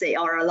sheet, let's say,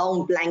 or a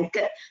long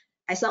blanket,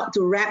 as long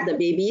to wrap the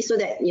baby so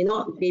that, you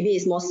know, baby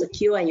is more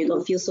secure and you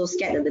don't feel so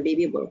scared that the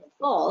baby will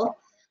fall.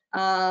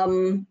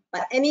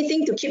 But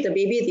anything to keep the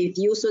baby with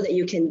you so that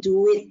you can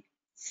do it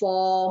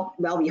for,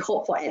 well, we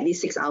hope for at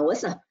least 6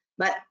 hours.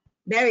 But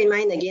bear in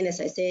mind, again,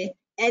 as I say,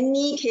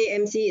 any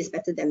KMC is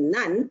better than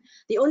none.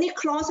 The only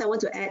clause I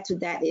want to add to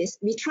that is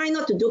we try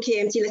not to do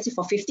KMC, let's say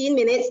for 15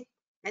 minutes,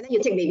 and then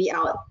you take baby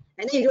out.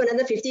 And then you do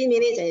another 15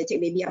 minutes and you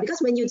take baby out.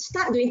 Because when you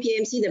start doing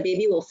KMC, the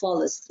baby will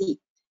fall asleep.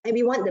 And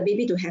we want the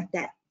baby to have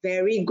that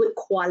very good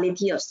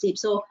quality of sleep.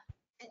 So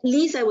at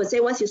least I would say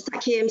once you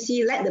start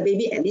KMC, let the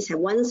baby at least have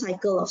 1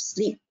 cycle of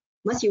sleep.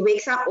 Once he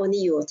wakes up, only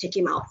you will take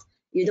him out.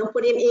 You don't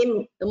put him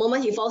in, the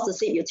moment he falls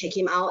asleep, you take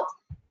him out.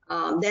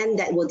 Then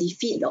that will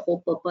defeat the whole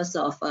purpose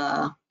of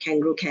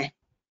kangaroo care.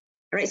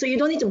 All right, so you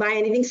don't need to buy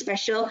anything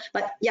special,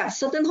 but yeah,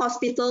 certain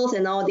hospitals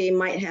and all, they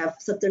might have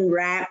certain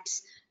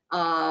wraps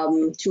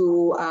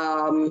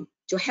to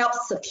help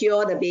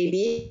secure the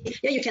baby.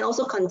 Yeah, you can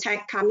also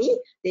contact Kami.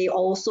 They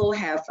also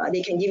have,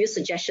 they can give you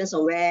suggestions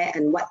on where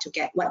and what to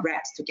get, what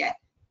wraps to get.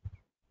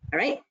 All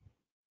right.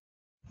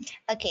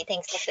 Okay,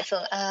 thanks, Dr.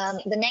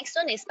 Foong. The next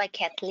one is by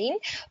Kathleen.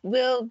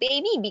 Will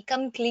baby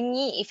become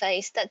clingy if I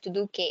start to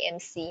do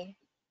KMC?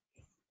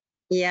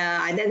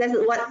 Yeah, that's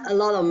what a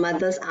lot of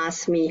mothers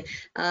ask me.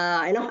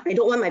 I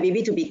don't want my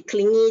baby to be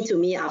clingy to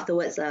me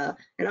afterwards.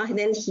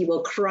 Then he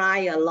will cry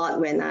a lot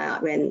when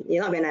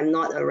I'm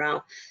not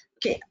around.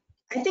 Okay,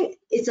 I think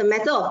it's a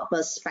matter of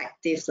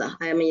perspectives.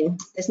 I mean,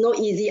 there's no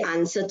easy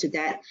answer to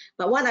that.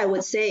 But what I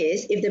would say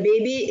is, if the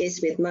baby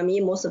is with mommy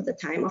most of the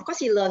time, of course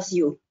he loves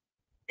you,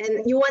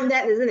 and you want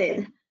that, isn't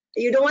it?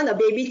 You don't want a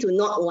baby to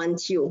not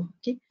want you.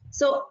 Okay,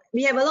 so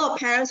we have a lot of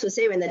parents who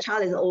say when the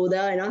child is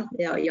older,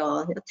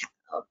 you're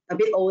a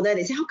bit older,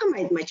 they say, how come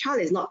my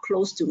child is not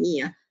close to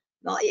me?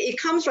 Well, it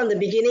comes from the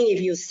beginning.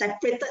 If you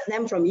separated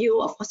them from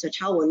you, of course your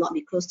child will not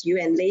be close to you.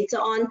 And later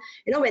on,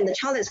 when the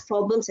child has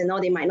problems and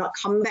all, they might not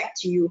come back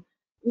to you.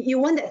 You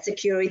want that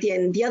security.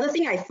 And the other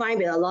thing I find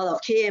with a lot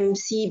of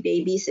KMC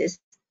babies is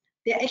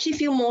they actually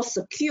feel more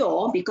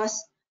secure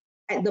because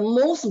at the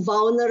most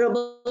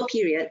vulnerable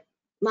period,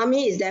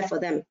 mommy is there for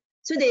them.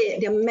 So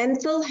their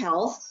mental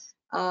health,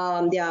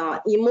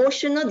 their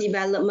emotional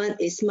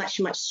development is much,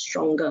 much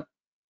stronger.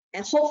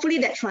 And hopefully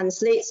that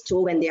translates to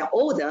when they are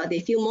older, they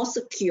feel more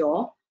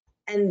secure,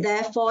 and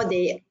therefore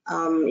they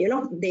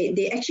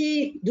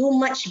actually do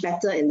much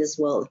better in this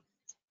world.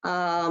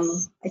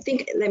 I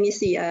think, let me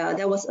see,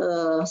 there was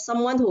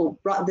someone who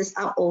brought this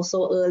up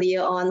also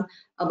earlier on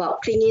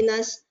about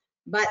clinginess.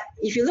 But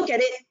if you look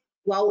at it,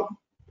 well,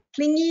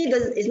 clingy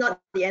is not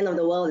the end of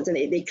the world, isn't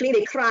it? They cling,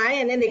 they cry,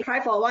 and then they cry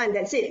for a while, and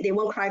that's it. They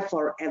won't cry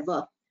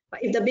forever.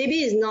 But if the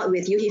baby is not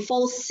with you, he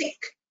falls sick.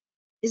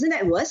 Isn't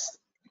that worse?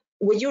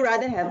 Would you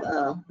rather have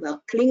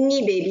a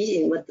clingy baby,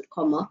 in inverted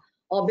comma,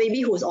 or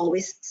baby who's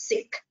always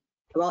sick?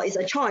 Well, it's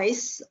a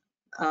choice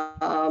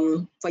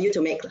for you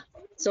to make.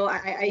 So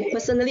I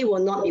personally will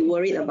not be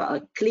worried about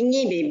a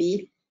clingy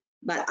baby,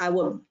 but I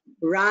would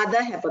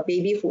rather have a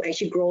baby who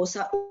actually grows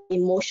up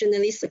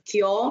emotionally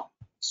secure,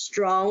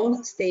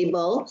 strong,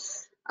 stable,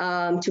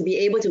 to be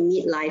able to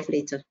meet life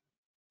later.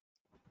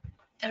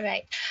 All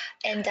right.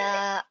 And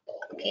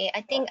okay,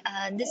 I think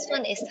this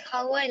one is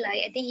how I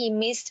like. I think he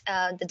missed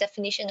the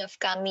definition of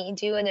kami.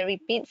 Do you want to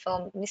repeat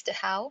from Mr.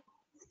 How?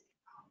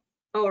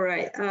 All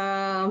right.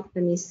 Let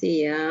me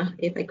see.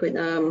 If I could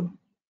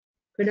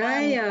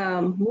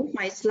I move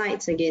my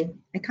slides again?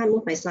 I can't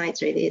move my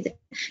slides right.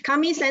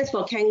 Kami stands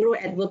for Kangaroo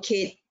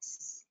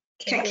Advocates.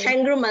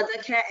 Kangaroo Mother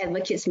Care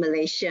Advocates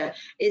Malaysia.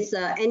 It's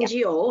a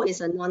NGO.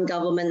 It's a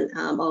non-government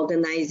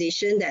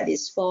organization that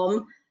is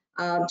formed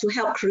to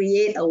help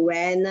create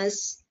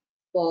awareness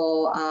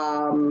for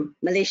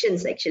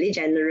Malaysians, actually,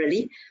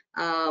 generally,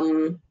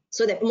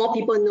 so that more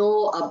people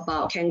know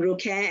about kangaroo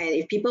care. And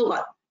if people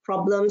got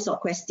problems or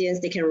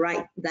questions, they can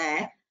write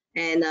there,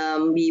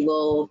 and we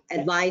will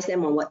advise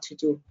them on what to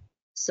do.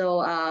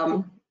 So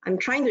I'm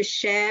trying to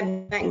share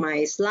back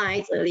my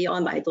slides early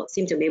on, but I don't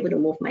seem to be able to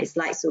move my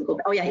slides. So go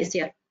back. Oh yeah, it's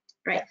here.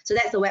 Right. So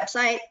that's the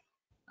website.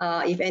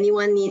 If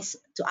anyone needs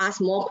to ask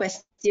more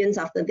questions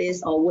after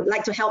this, or would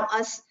like to help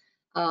us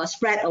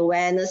spread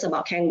awareness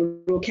about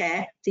kangaroo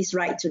care, please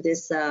write to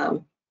this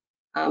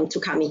to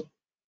Kami.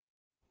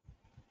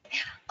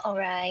 All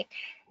right.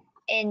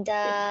 And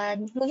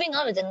moving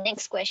on with the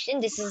next question,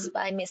 this is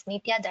by Ms.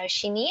 Nitya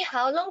Darshini.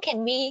 How long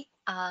can we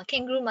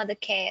kangaroo mother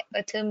care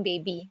a term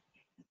baby?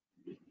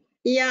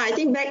 Yeah, I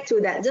think back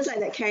to that, just like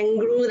that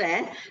kangaroo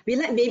there, we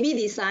let baby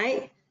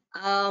decide.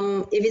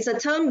 If it's a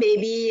term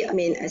baby, I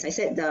mean, as I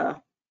said,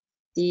 the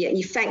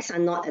effects are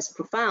not as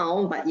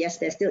profound, but yes,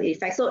 there's still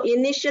effects. So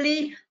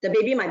initially, the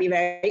baby might be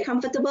very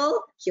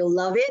comfortable. He'll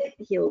love it.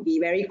 He'll be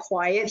very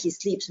quiet. He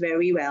sleeps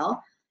very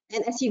well.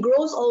 And as he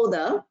grows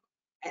older,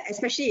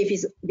 especially if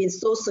he's been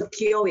so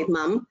secure with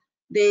mom,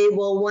 they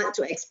will want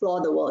to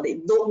explore the world.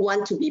 They don't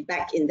want to be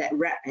back in that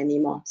wrap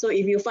anymore. So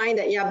if you find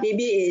that, yeah,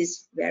 baby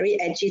is very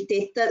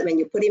agitated when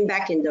you put him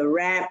back in the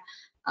wrap,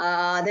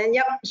 then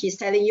yep, he's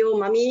telling you,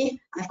 mommy,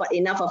 I've got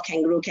enough of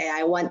kangaroo care.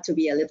 I want to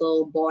be a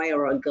little boy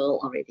or a girl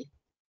already.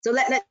 So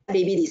let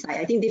baby decide.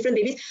 I think different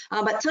babies,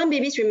 but term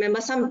babies,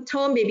 remember, some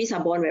term babies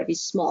are born very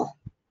small.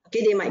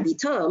 Okay, they might be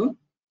term,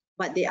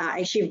 but they are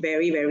actually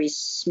very, very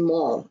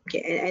small.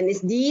 Okay, and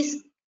it's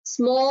these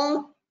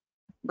small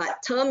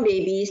but term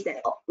babies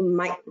that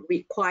might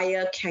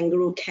require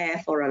kangaroo care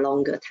for a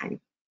longer time.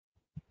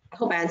 I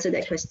hope I answered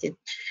that question.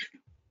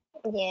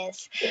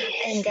 Yes.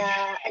 And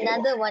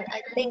another one,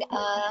 I think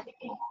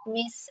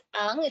Miss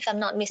Ang, if I'm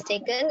not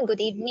mistaken,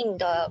 good evening,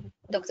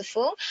 Dr.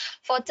 Foong.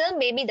 For term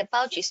baby, the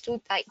pouch is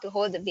too tight to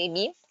hold the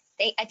baby.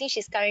 I think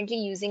she's currently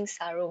using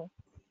sarung.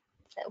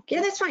 Okay?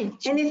 Yeah, that's fine.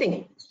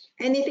 Anything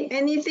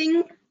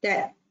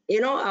that,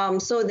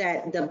 so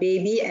that the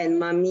baby and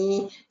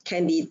mommy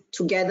can be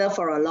together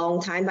for a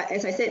long time. But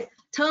as I said,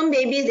 term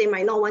babies, they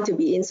might not want to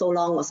be in so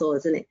long or so,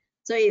 isn't it?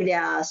 So if they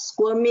are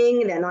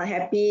squirming, they're not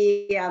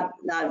happy,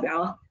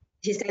 well,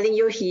 he's telling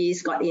you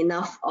he's got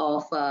enough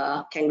of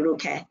kangaroo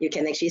care. You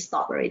can actually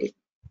stop already.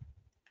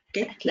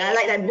 Okay. Now,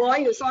 like that boy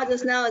you saw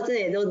just now, isn't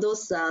it?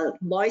 Those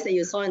boys that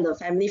you saw in the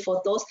family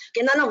photos.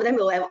 Okay, none of them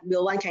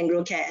will want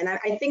kangaroo care. And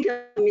I think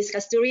Miss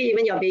Kasturi,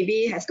 even your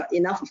baby has got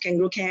enough of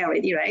kangaroo care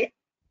already, right?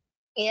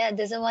 Yeah,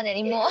 doesn't want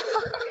anymore.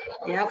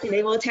 Yeah,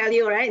 they will tell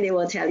you, right? They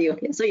will tell you.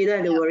 So you don't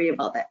have to worry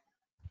about that.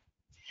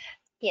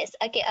 Yes.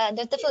 Okay.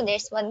 Dr. Foong,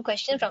 there's one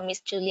question from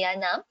Miss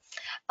Juliana.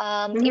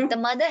 If the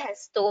mother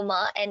has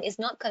stoma and is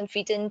not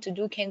confident to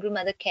do kangaroo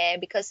mother care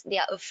because they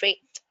are afraid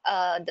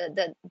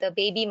the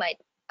baby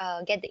might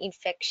get the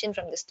infection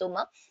from the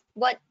stoma,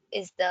 what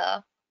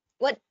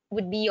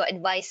would be your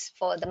advice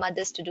for the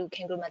mothers to do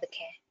kangaroo mother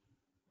care?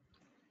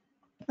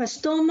 A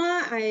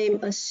stoma, I'm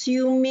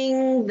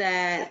assuming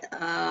that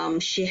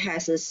she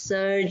has a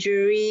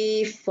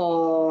surgery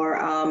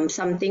for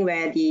something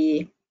where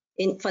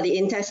for the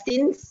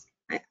intestines.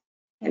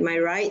 Am I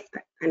right?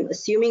 I'm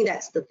assuming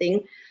that's the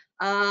thing.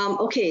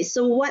 Okay,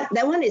 so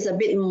that one is a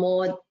bit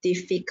more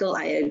difficult,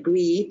 I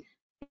agree,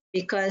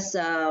 because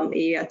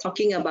you are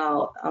talking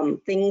about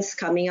things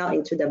coming out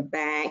into the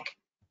bag.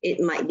 It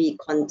might be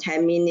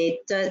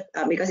contaminated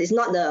because it's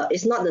not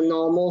the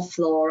normal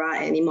flora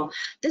anymore.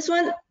 This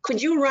one,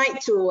 could you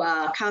write to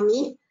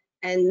Kami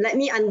and let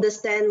me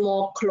understand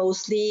more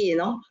closely,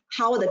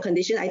 how the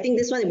condition. I think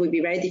this one would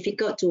be very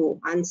difficult to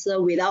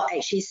answer without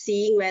actually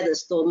seeing where the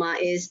stoma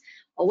is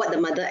or what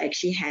the mother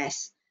actually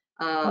has.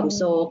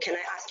 So can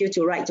I ask you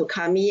to write to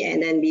Kami,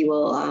 and then we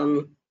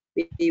will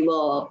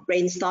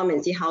brainstorm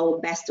and see how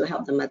best to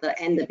help the mother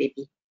and the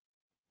baby.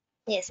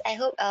 Yes, I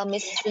hope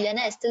Ms.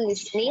 Juliana is still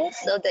listening.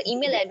 So the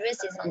email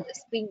address is on the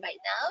screen right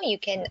now. You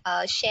can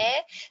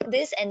share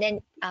this, and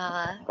then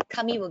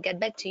Kami will get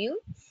back to you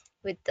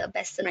with the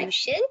best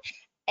solution. Right.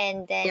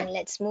 And then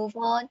let's move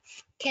on.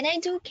 Can I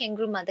do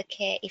kangaroo mother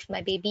care if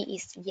my baby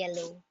is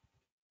yellow?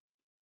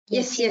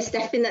 Yes,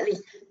 definitely.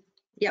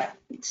 Yeah.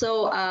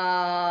 So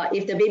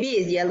if the baby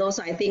is yellow,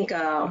 so I think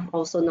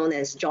also known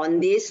as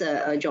jaundice,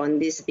 a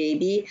jaundice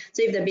baby.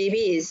 So if the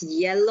baby is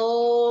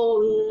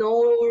yellow,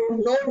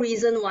 no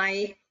reason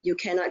why you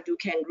cannot do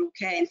kangaroo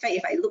care. In fact,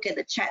 if I look at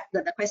the chat,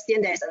 the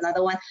question, there's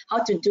another one: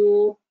 how to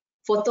do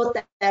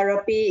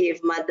phototherapy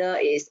if mother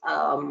is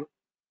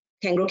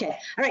kangaroo care.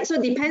 All right. So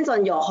it depends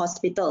on your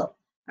hospital.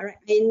 All right.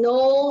 I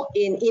know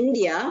in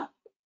India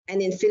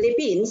and in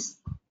Philippines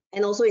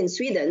and also in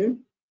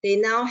Sweden, they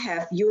now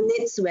have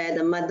units where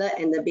the mother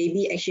and the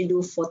baby actually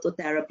do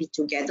phototherapy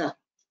together.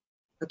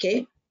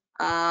 Okay,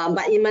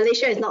 but in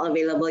Malaysia, it's not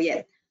available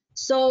yet.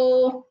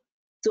 So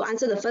to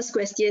answer the first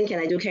question, can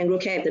I do kangaroo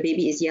care if the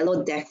baby is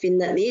yellow?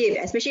 Definitely,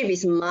 especially if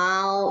it's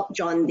mild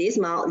jaundice,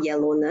 mild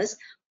yellowness,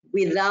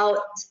 without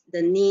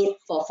the need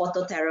for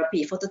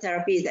phototherapy.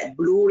 Phototherapy is that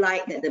blue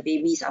light that the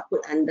babies are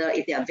put under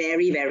if they are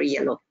very, very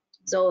yellow.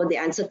 So the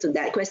answer to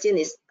that question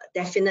is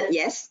definite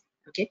yes.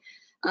 Okay.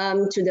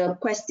 To the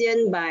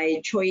question by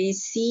Choi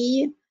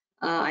C,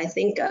 I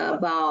think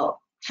about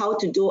how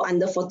to do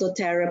under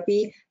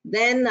phototherapy.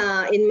 Then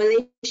in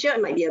Malaysia,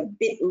 it might be a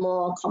bit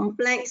more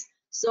complex.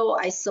 So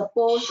I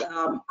suppose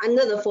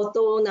under the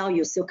photo now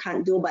you still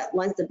can't do, but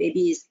once the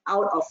baby is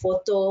out of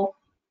photo,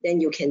 then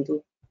you can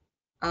do.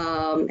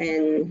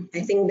 And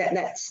I think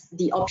that's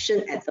the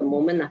option at the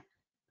moment.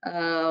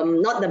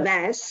 Not the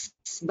best,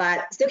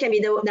 but still can be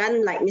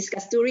done. Like Miss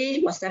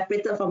Kasturi was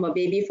separated from her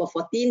baby for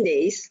 14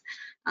 days.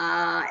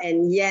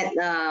 And yet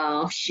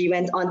she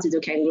went on to do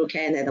kangaroo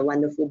care and had a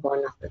wonderful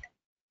bond after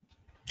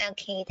that.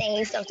 Okay,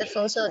 thanks, Dr.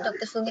 Foong. So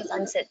Dr. Foong has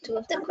answered two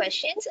of the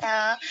questions.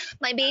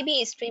 My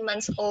baby is 3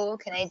 months old.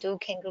 Can I do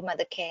kangaroo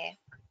mother care?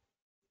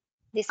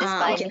 This is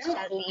by Miss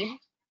Charlie.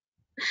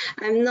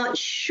 I'm not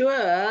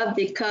sure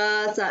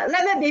because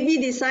let baby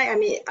decide. I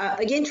mean,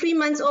 again, 3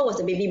 months old, was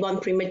the baby born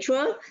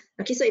premature?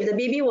 Okay, so if the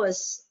baby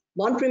was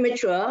born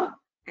premature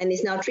and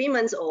is now 3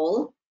 months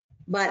old,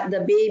 but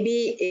the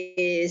baby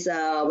is,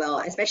 well,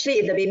 especially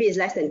if the baby is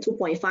less than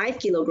 2.5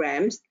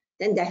 kilograms,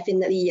 then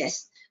definitely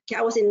yes. Okay,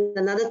 I was in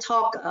another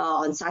talk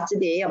on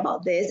Saturday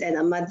about this, and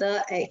a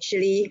mother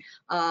actually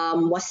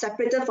was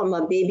separated from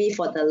a baby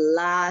for the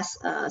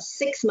last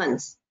 6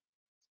 months.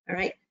 All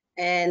right.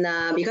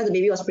 And because the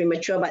baby was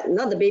premature, but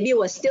not the baby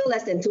was still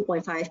less than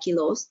 2.5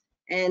 kilos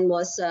and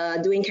was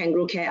doing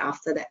kangaroo care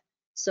after that.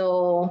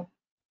 So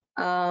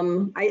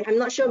I'm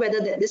not sure whether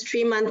this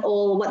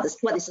 3-month-old,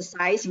 what is the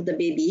size of the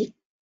baby,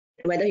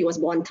 whether he was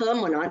born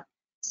term or not.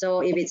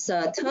 So if it's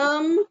a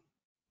term,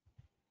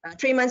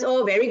 3 months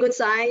old, very good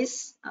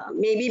size,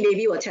 maybe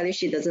baby will tell you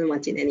she doesn't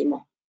want it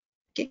anymore.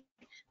 Okay.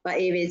 But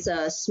if it's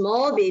a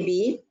small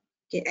baby,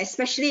 okay,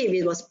 especially if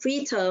it was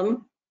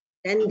preterm,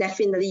 then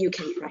definitely you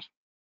can try.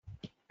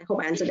 I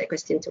hope I answered that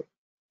question too.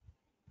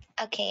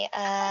 Okay,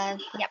 yeah,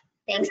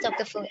 thanks,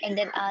 Dr. Foong. And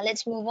then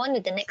let's move on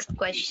with the next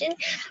question.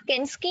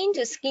 Can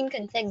skin-to-skin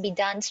contact be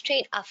done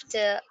straight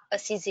after a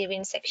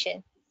cesarean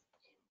section?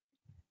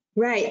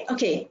 Right,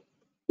 okay.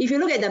 If you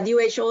look at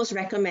WHO's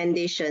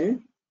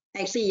recommendation,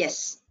 actually,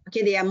 yes.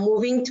 Okay, they are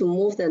moving to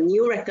move the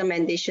new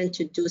recommendation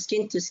to do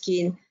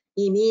skin-to-skin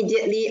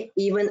immediately,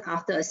 even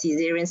after a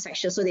cesarean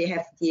section. So they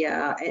have the,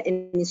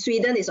 in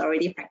Sweden, it's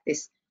already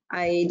practiced.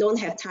 I don't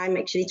have time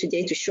actually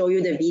today to show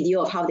you the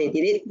video of how they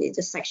did it. They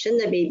just section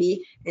the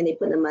baby and they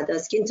put the mother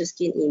skin to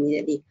skin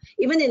immediately.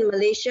 Even in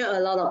Malaysia, a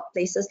lot of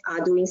places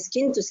are doing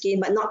skin to skin,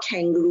 but not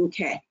kangaroo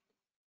care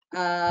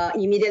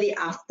immediately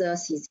after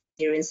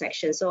cesarean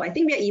section. So I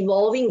think we are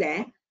evolving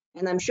there,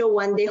 and I'm sure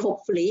one day,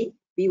 hopefully,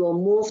 we will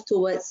move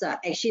towards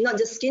actually not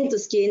just skin to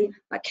skin,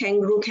 but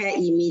kangaroo care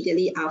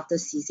immediately after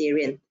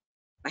cesarean.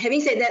 But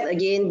having said that,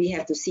 again, we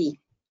have to see,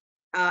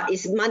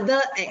 is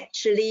mother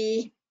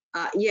actually,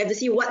 you have to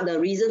see what the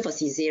reason for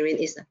cesarean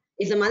is.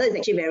 If the mother is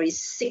actually very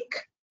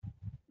sick,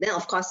 then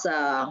of course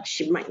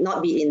she might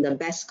not be in the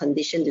best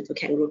condition due to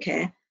kangaroo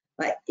care.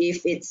 But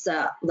if it's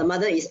the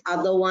mother is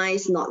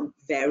otherwise not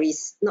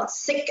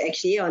sick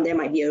actually, or there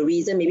might be a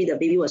reason, maybe the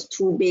baby was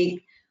too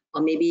big,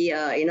 or maybe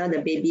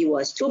the baby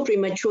was too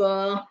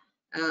premature,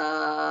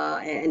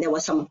 and there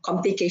was some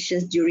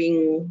complications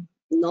during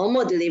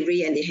normal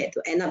delivery and they had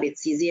to end up with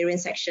cesarean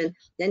section,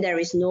 then there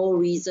is no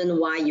reason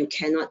why you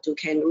cannot do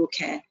kangaroo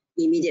care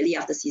immediately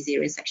after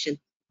cesarean section.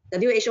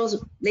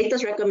 WHO's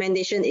latest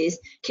recommendation is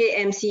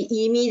KMC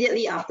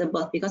immediately after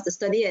birth, because the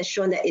study has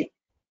shown that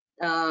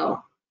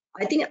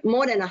I think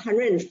more than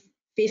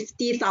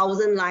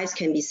 150,000 lives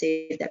can be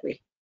saved that way.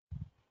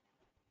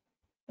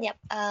 Yep.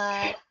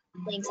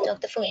 Thanks,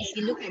 Dr. Foong. If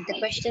you look at the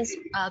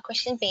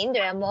question pane,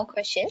 there are more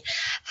questions.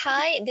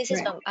 Hi, this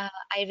is from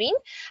Irene.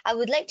 I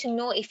would like to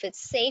know if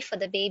it's safe for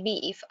the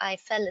baby if I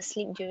fell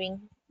asleep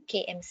during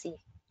KMC.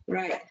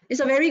 Right. It's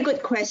a very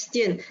good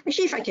question.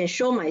 Actually, if I can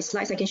show my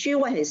slides, I can show you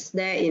what is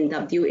there in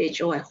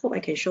WHO. I hope I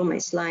can show my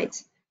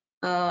slides.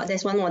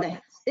 There's one more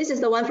there. This is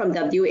the one from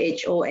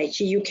WHO.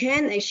 Actually, you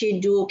can actually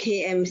do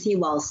KMC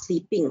while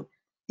sleeping.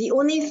 The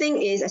only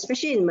thing is,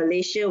 especially in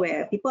Malaysia,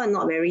 where people are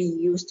not very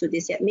used to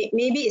this yet,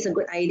 maybe it's a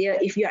good idea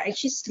if you're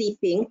actually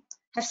sleeping,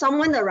 have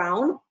someone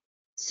around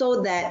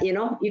so that,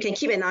 you can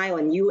keep an eye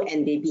on you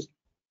and baby.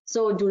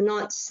 So do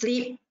not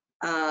sleep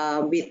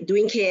with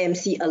doing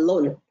KMC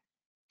alone.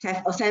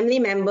 Have a family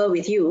member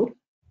with you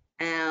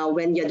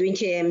when you're doing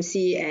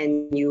KMC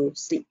and you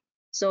sleep.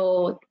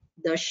 So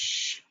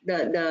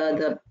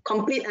the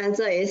complete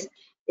answer is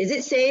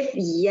it safe?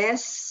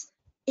 Yes,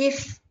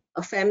 if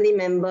a family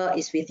member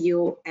is with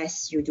you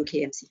as you do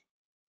KMC.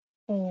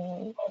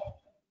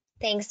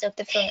 Thanks,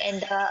 Dr. Foong.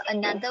 And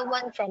another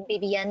one from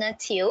Bibiana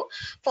Siew.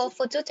 For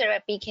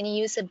phototherapy, can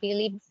you use a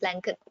Billy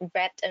blanket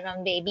wrapped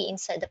around baby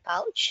inside the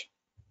pouch?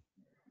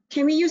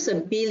 Can we use a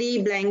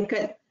Billy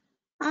blanket?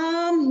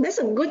 That's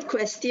a good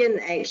question,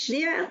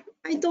 actually.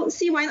 I don't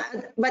see why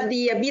not, but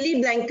the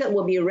Billy blanket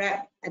will be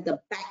wrapped at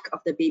the back of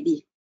the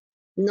baby,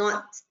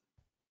 not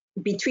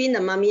between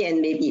the mummy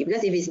and baby.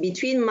 Because if it's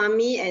between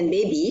mummy and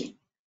baby,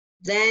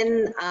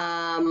 then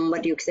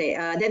what do you say?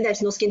 Then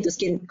there's no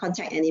skin-to-skin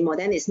contact anymore.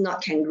 Then it's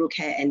not kangaroo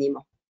care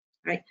anymore,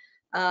 right?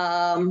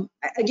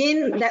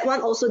 Again, that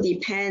one also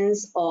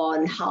depends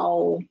on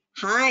how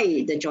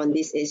high the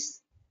jaundice is.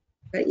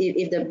 Right?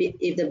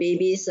 If the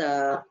baby's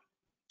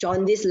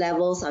jaundice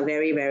levels are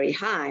very, very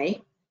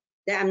high,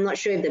 then I'm not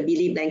sure if the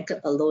Billy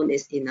blanket alone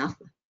is enough,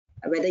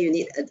 whether you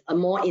need a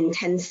more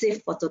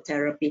intensive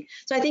phototherapy.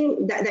 So I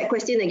think that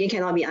question again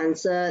cannot be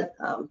answered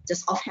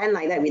just offhand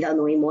like that without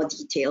knowing more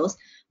details.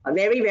 A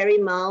very, very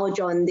mild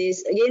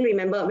jaundice, again,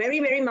 remember,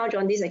 very, very mild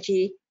jaundice,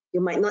 actually, you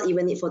might not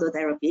even need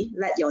phototherapy.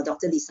 Let your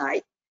doctor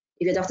decide.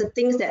 If your doctor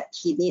thinks that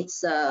he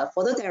needs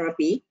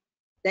phototherapy,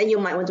 then you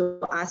might want to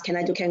ask, can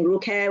I do kangaroo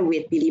care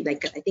with Billy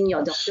blanket? I think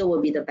your doctor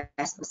will be the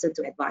best person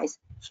to advise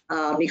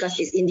because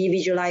it's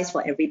individualized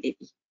for every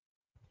baby.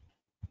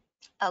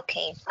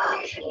 Okay.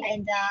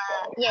 And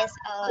yes,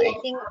 I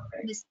think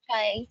Ms.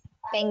 Chai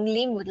Peng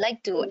Lim would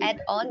like to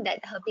add on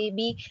that her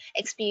baby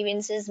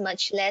experiences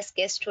much less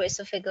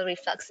gastroesophageal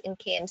reflux in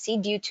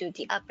KMC due to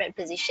the upright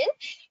position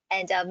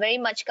and very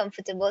much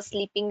comfortable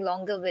sleeping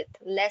longer with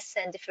less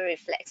centrifugal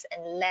reflex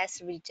and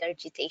less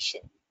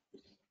regurgitation.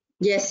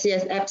 Yes,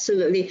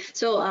 absolutely.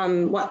 So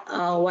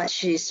what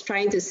she's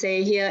trying to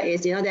say here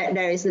is, that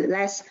there is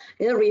less,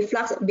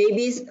 reflux.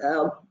 Babies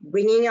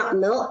bringing out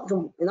milk.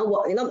 A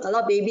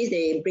lot of babies,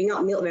 they bring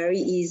out milk very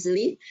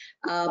easily.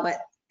 But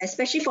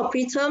especially for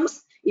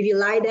preterms, if you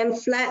lie them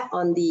flat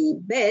on the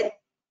bed,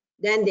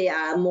 then they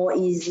are more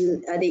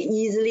easy. They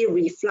easily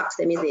reflux.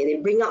 That means they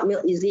bring out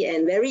milk easily,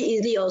 and very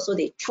easily also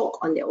they choke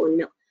on their own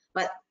milk.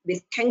 But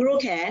with kangaroo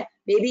care,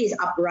 baby is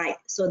upright,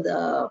 so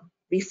the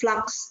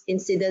reflux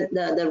incident,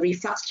 the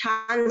reflux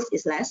chance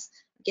is less.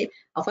 Okay,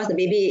 of course the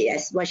baby,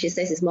 as what she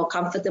says, is more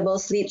comfortable,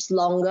 sleeps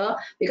longer,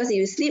 because if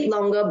you sleep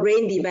longer,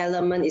 brain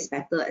development is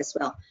better as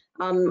well.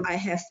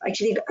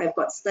 I've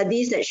got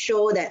studies that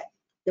show that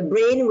the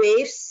brain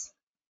waves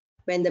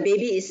when the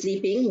baby is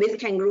sleeping with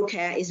kangaroo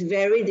care is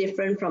very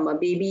different from a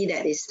baby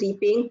that is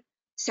sleeping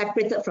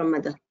separated from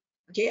mother.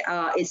 Okay,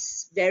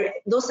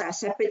 those are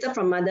separated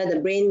from mother, the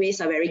brain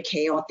waves are very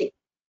chaotic.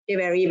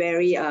 Very,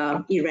 very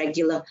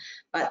irregular.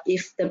 But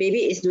if the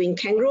baby is doing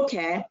kangaroo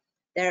care,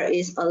 there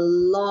is a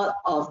lot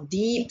of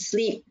deep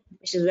sleep,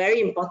 which is very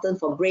important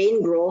for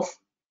brain growth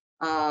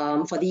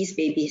for these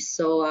babies.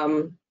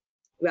 So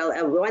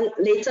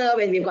later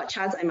when we've got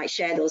chance, I might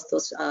share those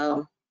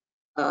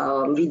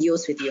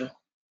videos with you.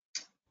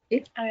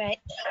 Okay. All right,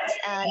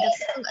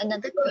 thanks.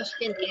 Another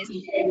question is,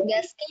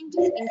 does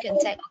skin-to-skin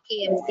contact or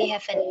KMC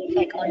have an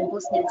effect on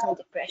postnatal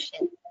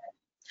depression?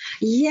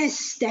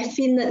 Yes,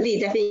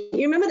 definitely.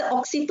 You remember the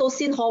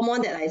oxytocin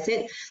hormone that I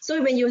said?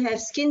 So when you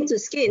have skin to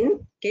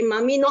skin, okay,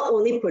 mommy not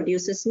only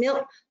produces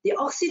milk, the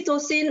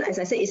oxytocin, as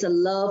I said, is a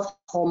love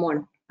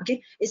hormone.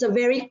 Okay, it's a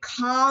very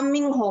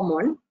calming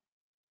hormone.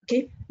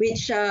 Okay,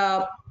 which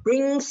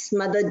brings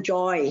mother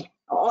joy,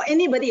 or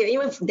anybody,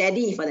 even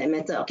daddy for that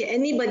matter. Okay,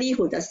 anybody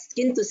who does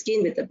skin to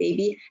skin with the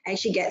baby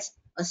actually gets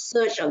a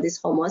surge of these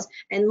hormones,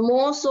 and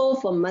more so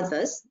for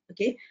mothers.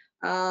 Okay,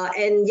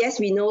 and yes,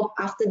 we know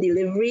after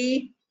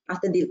delivery,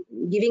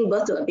 giving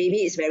birth to a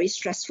baby is very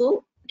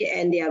stressful. Okay,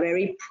 and they are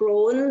very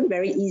prone,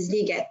 very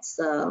easily gets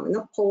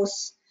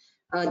post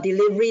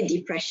delivery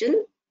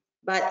depression.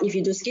 But if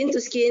you do skin to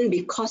skin,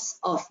 because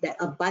of that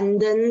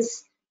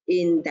abundance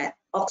in that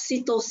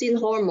oxytocin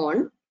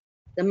hormone,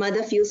 the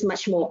mother feels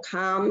much more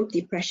calm,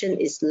 depression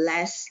is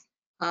less.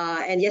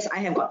 And yes, I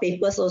have got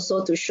papers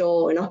also to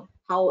show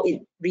how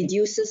it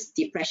reduces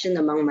depression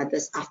among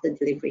mothers after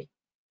delivery.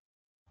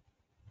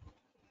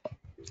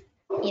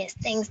 Yes,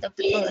 thanks,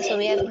 Dr. Foong. So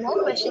we have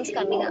more questions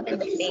coming up in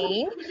the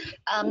vein.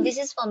 This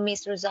is from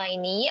Miss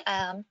Rosaini.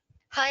 Hi,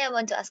 I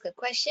want to ask a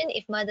question.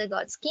 If mother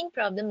got skin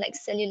problem like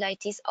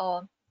cellulitis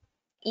or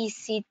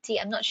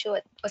ECT, I'm not sure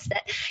what was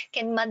that,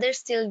 can mother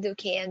still do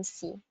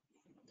KMC?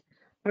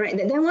 All right,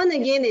 that one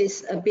again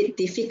is a bit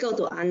difficult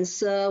to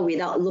answer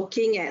without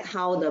looking at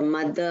how the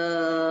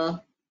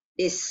mother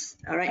is.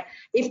 All right,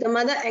 if the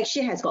mother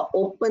actually has got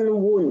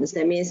open wounds,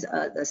 that means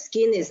the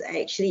skin is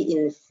actually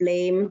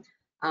inflamed,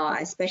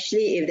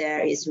 especially if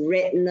there is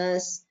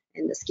redness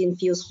and the skin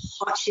feels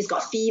hot, she's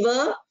got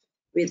fever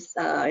with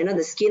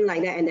the skin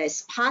like that, and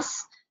there's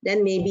pus,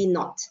 then maybe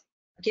not.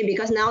 Okay,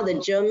 because now the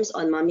germs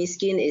on mommy's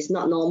skin is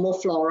not normal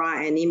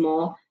flora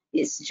anymore.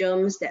 It's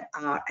germs that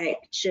are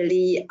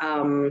actually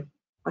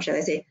what shall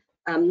I say,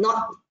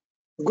 not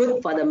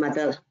good for the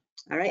mother,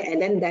 all right, and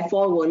then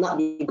therefore will not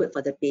be good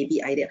for the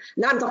baby either.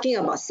 Now I'm talking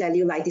about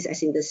cellulitis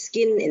as in the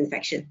skin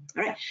infection,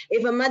 all right.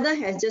 If a mother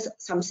has just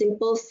some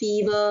simple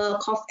fever,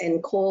 cough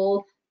and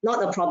cold,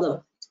 not a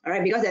problem, all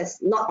right, because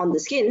that's not on the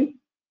skin,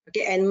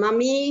 okay, and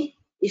mommy,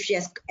 if she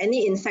has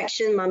any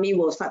infection, mommy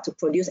will start to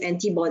produce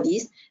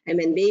antibodies, and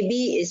when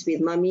baby is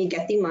with mommy,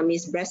 getting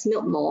mommy's breast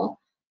milk more,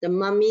 the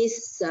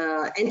mommy's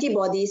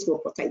antibodies will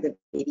protect the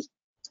baby.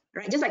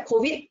 Right, just like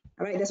COVID,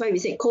 all right, that's why we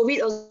say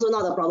COVID also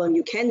not a problem.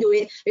 You can do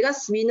it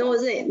because we know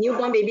that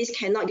newborn babies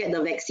cannot get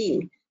the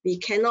vaccine. We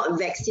cannot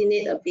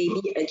vaccinate a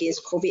baby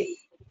against COVID.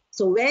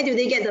 So where do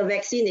they get the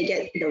vaccine? They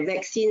get the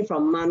vaccine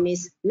from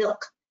mommy's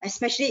milk,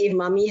 especially if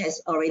mommy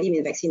has already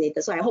been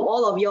vaccinated. So I hope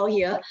all of you all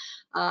here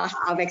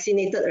are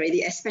vaccinated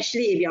already,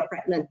 especially if you're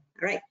pregnant,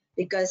 all right?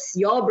 Because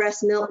your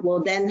breast milk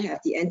will then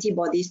have the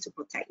antibodies to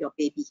protect your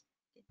baby.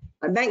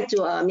 But back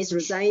to Ms.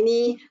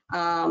 Rosaini,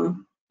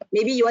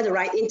 maybe you want to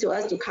write into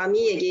us to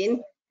Kami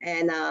again,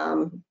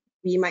 and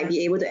we might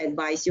be able to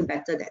advise you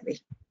better that way.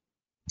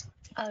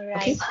 All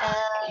right.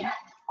 Okay.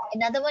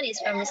 Another one is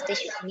from Mr.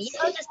 Shami.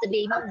 How does the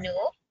baby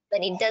know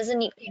that it doesn't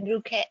need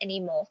kangaroo care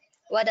anymore?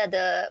 What are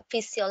the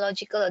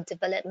physiological or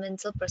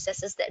developmental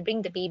processes that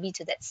bring the baby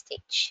to that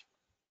stage?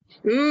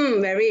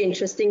 Very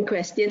interesting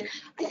question.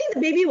 I think the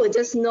baby will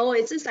just know.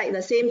 It's just like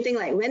the same thing,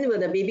 like when will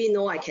the baby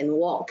know I can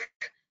walk?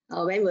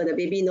 When will the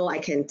baby know I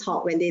can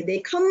talk? When they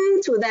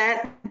come to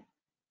that,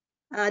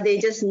 they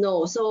just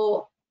know.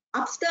 So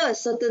after a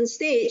certain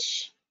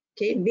stage,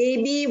 okay,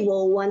 baby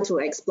will want to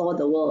explore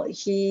the world.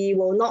 He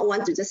will not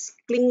want to just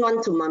cling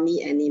on to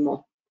mommy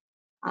anymore.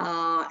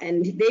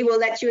 And they will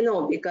let you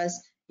know because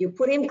you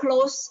put him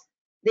close.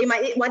 They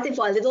might want it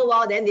for a little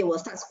while, then they will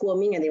start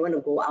squirming and they want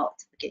to go out.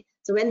 Okay,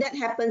 so when that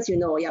happens, you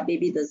know, yeah,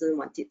 baby doesn't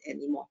want it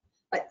anymore.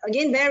 But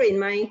again, bear in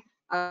mind,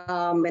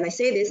 when I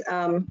say this,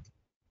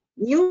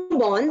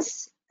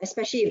 newborns,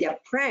 especially if they're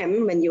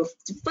pram, when you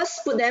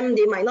first put them,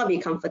 they might not be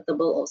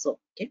comfortable also,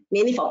 okay?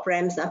 Mainly for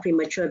prams,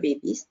 premature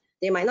babies.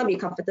 They might not be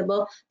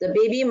comfortable. The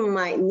baby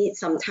might need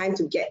some time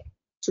to get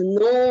to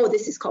know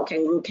this is called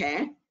kangaroo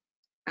care,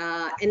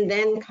 and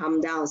then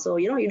calm down. So,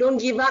 you know, you don't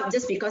give up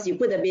just because you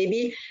put the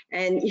baby.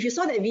 And if you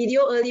saw that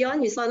video early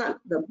on, you saw that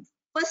the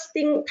first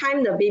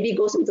time the baby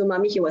goes into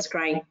mommy, he was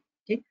crying,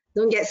 okay?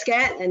 Don't get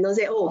scared and don't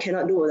say, oh,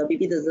 cannot do, the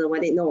baby doesn't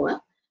want it, no.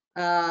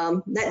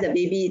 Let the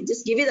baby,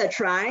 just give it a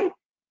try.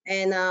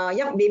 And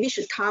yeah, baby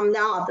should calm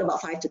down after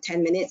about 5 to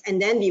 10 minutes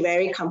and then be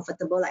very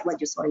comfortable like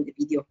what you saw in the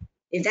video.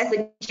 If that's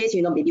the case,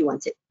 you know baby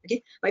wants it,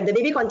 okay? But if the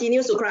baby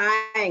continues to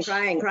cry and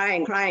cry and cry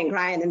and cry and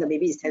cry, and then the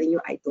baby is telling you,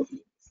 I don't need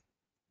it.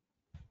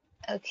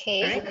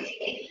 Okay.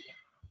 Right?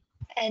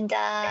 And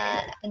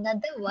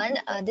another one,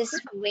 this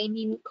is from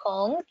Wayne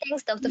Kong.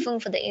 Thanks, Dr.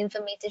 Foong, for the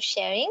informative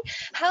sharing.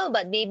 How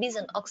about babies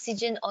on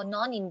oxygen or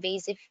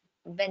non-invasive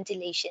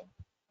ventilation?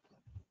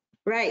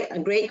 Right, a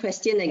great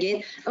question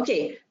again.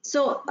 Okay,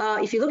 so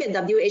if you look at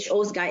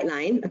WHO's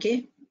guideline,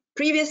 okay,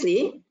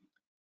 previously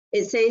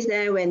it says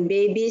there when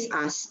babies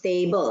are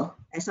stable,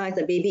 as long as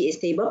the baby is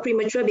stable,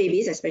 premature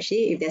babies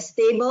especially, if they're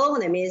stable,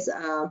 that means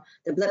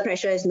the blood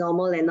pressure is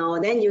normal and all,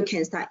 then you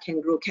can start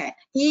kangaroo care.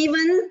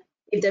 Even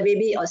if the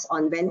baby is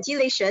on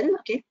ventilation,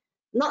 okay,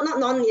 not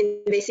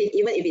non-invasive,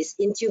 even if it's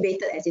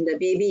intubated, as in the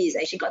baby is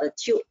actually got a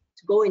tube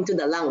to go into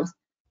the lungs,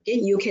 okay,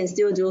 you can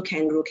still do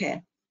kangaroo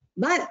care.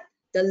 But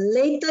the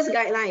latest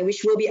guideline,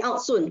 which will be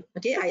out soon,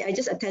 okay, I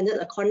just attended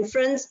a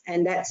conference,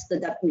 and that's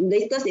the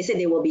latest. They said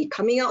they will be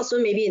coming out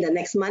soon, maybe in the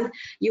next month.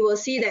 You will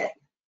see that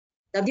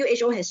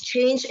WHO has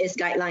changed its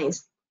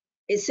guidelines.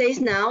 It says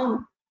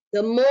now,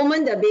 the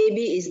moment the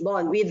baby is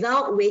born,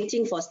 without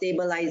waiting for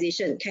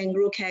stabilization,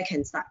 kangaroo care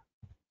can start.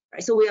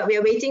 Right? So we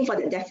are waiting for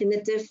the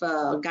definitive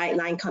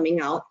guideline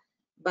coming out.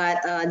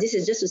 But this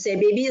is just to say,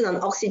 babies on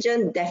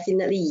oxygen,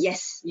 definitely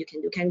yes, you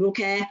can do kangaroo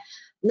care.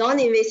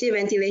 Non-invasive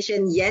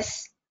ventilation,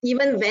 yes.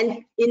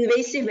 Even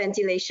invasive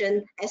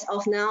ventilation, as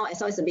of now,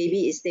 as long as the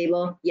baby is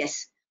stable,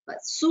 yes. But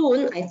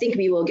soon, I think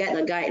we will get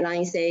a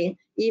guideline saying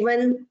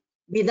even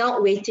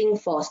without waiting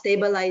for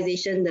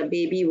stabilization, the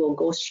baby will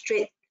go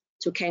straight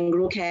to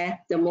kangaroo care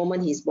the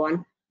moment he's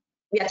born.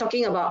 We are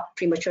talking about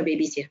premature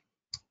babies here.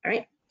 All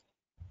right.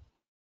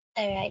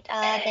 All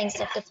right. Thanks,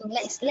 Dr. Foong.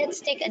 Let's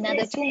take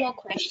another two more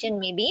question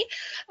maybe.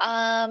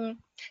 Can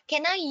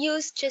I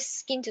use just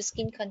skin to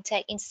skin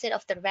contact instead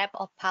of the wrap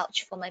or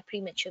pouch for my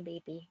premature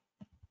baby?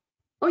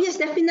 Oh yes,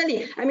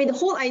 definitely. I mean, the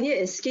whole idea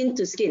is skin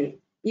to skin.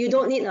 You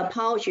don't need a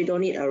pouch, you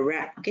don't need a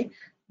wrap, okay?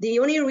 The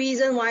only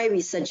reason why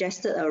we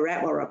suggested a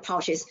wrap or a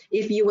pouch is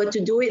if you were to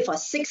do it for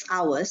 6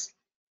 hours,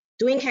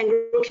 doing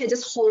kangaroo care,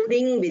 just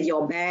holding with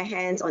your bare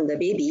hands on the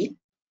baby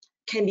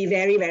can be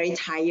very, very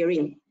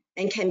tiring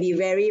and can be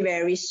very,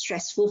 very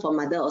stressful for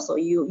mother also.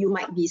 You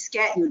might be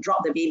scared, you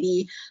drop the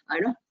baby,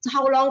 So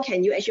how long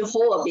can you actually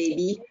hold a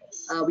baby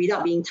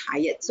without being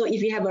tired? So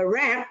if you have a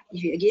wrap,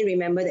 if you again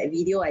remember that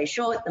video I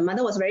showed, the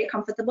mother was very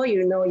comfortable,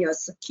 you're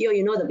secure,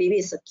 the baby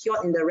is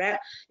secured in the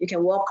wrap, you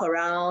can walk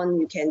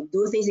around, you can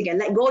do things, you can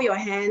let go your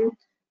hand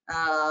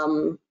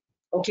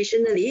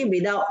occasionally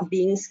without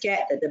being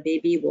scared that the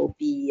baby will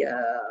be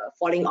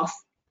falling off.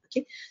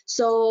 Okay,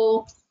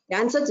 so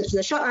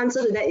the short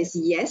answer to that is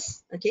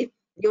yes. Okay.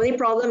 The only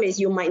problem is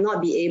you might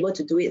not be able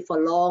to do it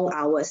for long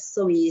hours.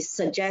 So we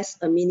suggest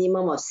a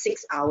minimum of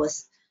 6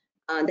 hours.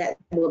 That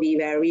will be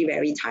very,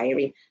 very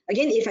tiring.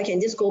 Again, if I can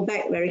just go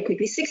back very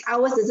quickly, 6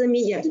 hours doesn't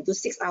mean you have to do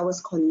 6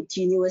 hours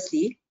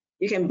continuously.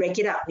 You can break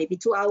it up, maybe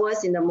 2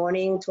 hours in the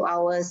morning, 2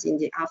 hours in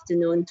the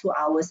afternoon, 2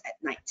 hours at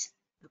night.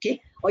 Okay.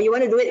 Or you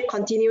want to do it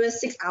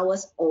continuous 6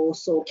 hours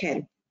also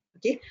can.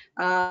 Okay.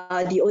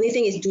 The only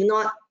thing is do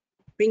not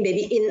bring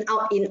baby in,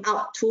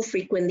 out too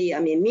frequently.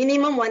 I mean,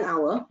 minimum 1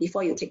 hour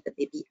before you take the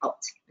baby out.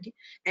 Okay?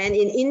 And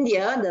in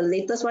India, the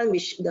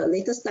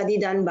latest study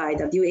done by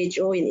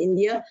WHO in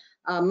India,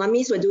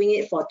 mummies were doing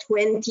it for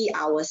 20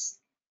 hours.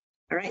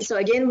 All right. So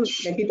again,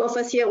 when people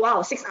first hear,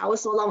 wow, 6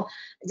 hours so long,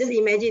 just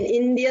imagine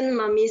Indian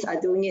mummies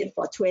are doing it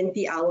for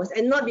 20 hours,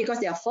 and not because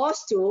they are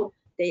forced to,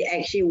 they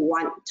actually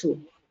want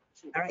to.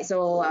 All right.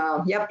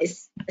 So yep,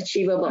 it's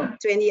achievable.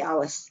 20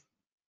 hours.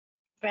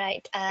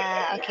 Right.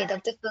 Okay,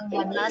 Dr. Foong,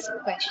 one last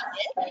question.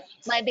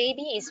 My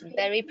baby is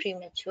very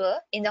premature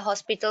in the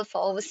hospital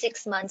for over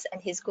 6 months,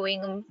 and he's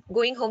going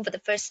home for the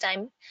first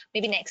time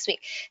maybe next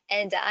week.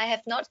 And I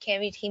have not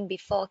carried him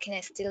before. Can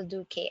I still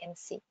do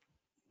KMC?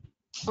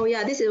 Oh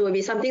yeah, this will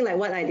be something like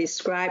what I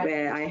described,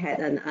 where I had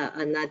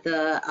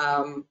another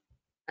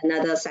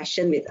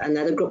session with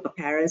another group of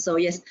parents. So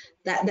yes,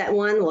 that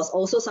one was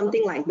also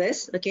something like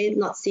this. Okay,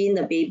 not seeing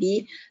the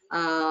baby,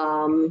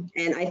 and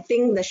I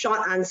think the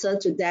short answer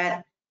to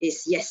that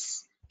is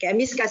yes. Okay,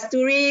 Miss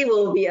Kasturi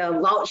will be a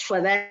vouch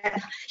for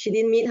that. She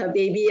didn't meet her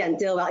baby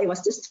until, well, it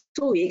was just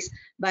 2 weeks.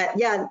 But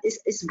yeah,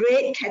 it's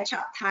great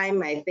catch-up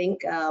time, I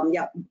think.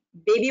 Yeah,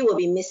 baby will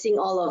be missing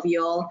all of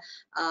y'all,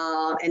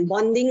 and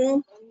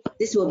bonding.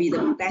 This will be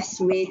the best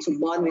way to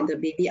bond with the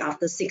baby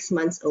after 6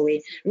 months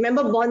away.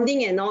 Remember,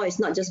 bonding and all is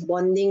not just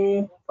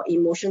bonding for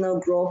emotional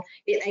growth.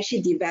 It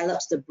actually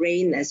develops the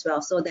brain as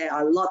well. So there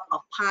are a lot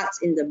of parts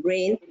in the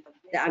brain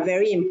that are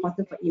very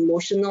important for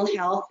emotional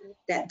health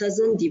that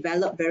doesn't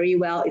develop very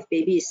well if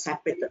baby is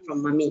separated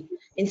from mommy.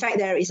 In fact,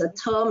 there is a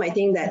term, I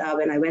think, that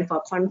when I went for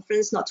a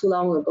conference not too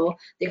long ago,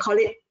 they call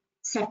it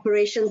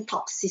separation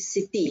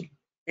toxicity.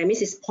 That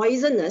means it's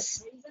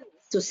poisonous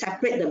to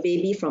separate the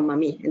baby from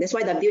mommy. And that's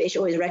why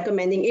WHO is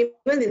recommending, even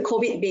with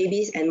COVID,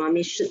 babies and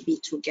mommy should be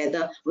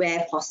together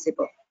where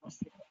possible.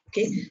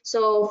 Okay,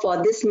 so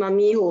for this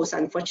mommy who is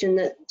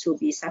unfortunate to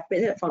be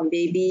separated from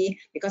baby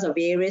because of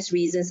various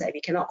reasons that we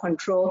cannot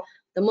control,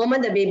 the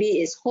moment the baby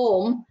is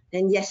home,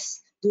 then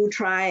yes, do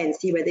try and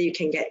see whether you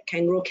can get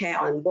kangaroo care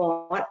on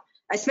board,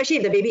 especially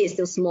if the baby is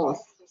still small.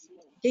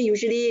 Okay,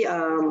 usually,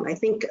 I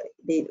think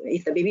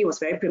if the baby was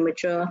very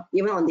premature,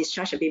 even on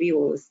discharge, the baby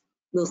will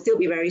still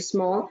be very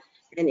small.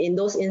 And in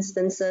those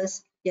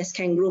instances, yes,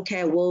 kangaroo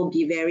care will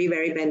be very,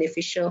 very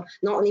beneficial,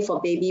 not only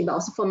for baby, but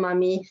also for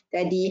mommy,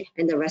 daddy,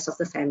 and the rest of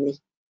the family.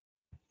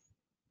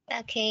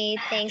 Okay,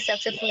 thanks,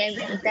 Dr. Foong.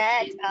 And with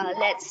that,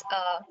 let's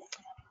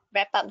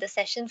wrap up the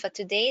session for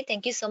today.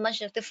 Thank you so much,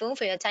 Dr. Foong,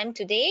 for your time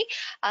today.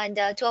 And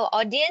to our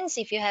audience,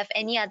 if you have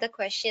any other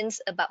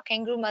questions about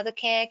Kangaroo Mother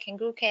Care,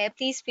 Kangaroo Care,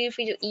 please feel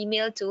free to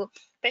email to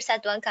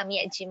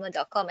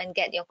persatuankami@gmail.com and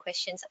get your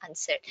questions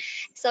answered.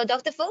 So,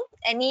 Dr. Foong,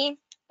 any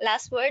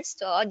last words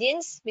to our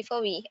audience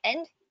before we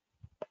end?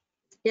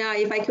 Yeah,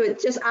 if I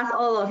could just ask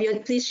all of you,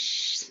 please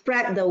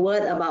spread the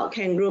word about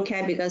kangaroo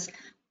care because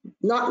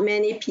not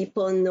many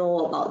people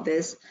know about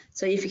this.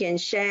 So if you can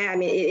share, I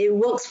mean, it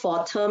works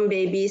for term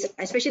babies,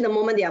 especially the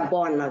moment they are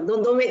born.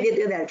 Don't wait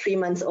till they're 3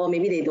 months old.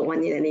 Maybe they don't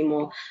want it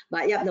anymore.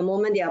 But yeah, the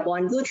moment they are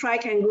born, do try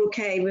kangaroo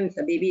care even if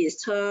the baby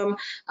is term.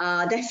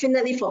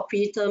 Definitely for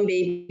preterm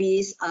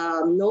babies,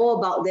 know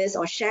about this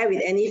or share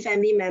with any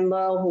family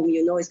member whom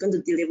you know is going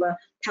to deliver.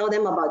 Tell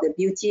them about the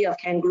beauty of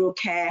kangaroo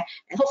care.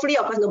 And hopefully,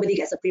 of course, nobody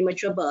gets a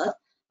premature birth,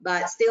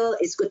 but still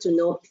it's good to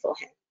know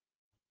beforehand.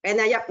 And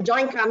yeah,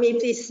 join Kami,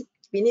 please.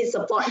 We need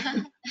support.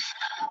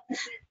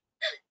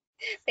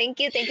 Thank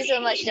you. Thank you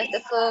so much, Dr.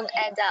 Foong.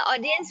 And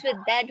audience, with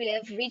that, we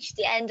have reached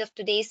the end of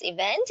today's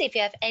event. If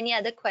you have any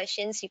other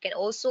questions, you can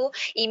also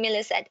email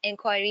us at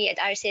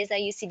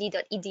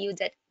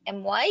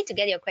inquiry@rcsiucd.edu.my to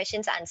get your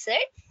questions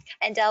answered.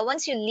 And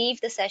once you leave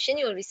the session,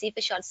 you will receive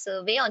a short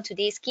survey on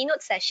today's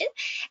keynote session.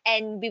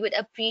 And we would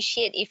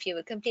appreciate if you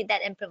would complete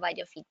that and provide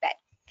your feedback.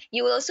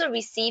 You will also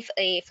receive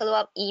a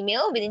follow-up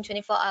email within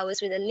 24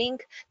 hours with a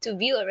link to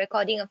view a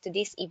recording of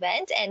today's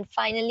event. And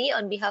finally,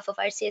 on behalf of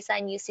RCSI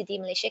and UCD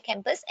Malaysia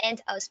campus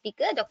and our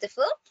speaker, Dr.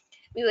 Foong,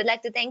 we would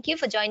like to thank you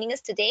for joining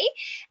us today.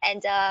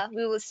 And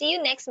we will see you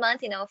next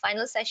month in our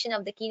final session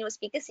of the Keynote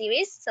Speaker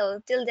Series.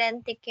 So till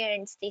then, take care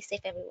and stay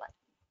safe, everyone.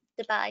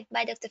 Goodbye.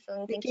 Bye, Dr.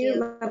 Foong. Thank Thank you.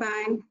 you. Bye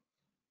bye.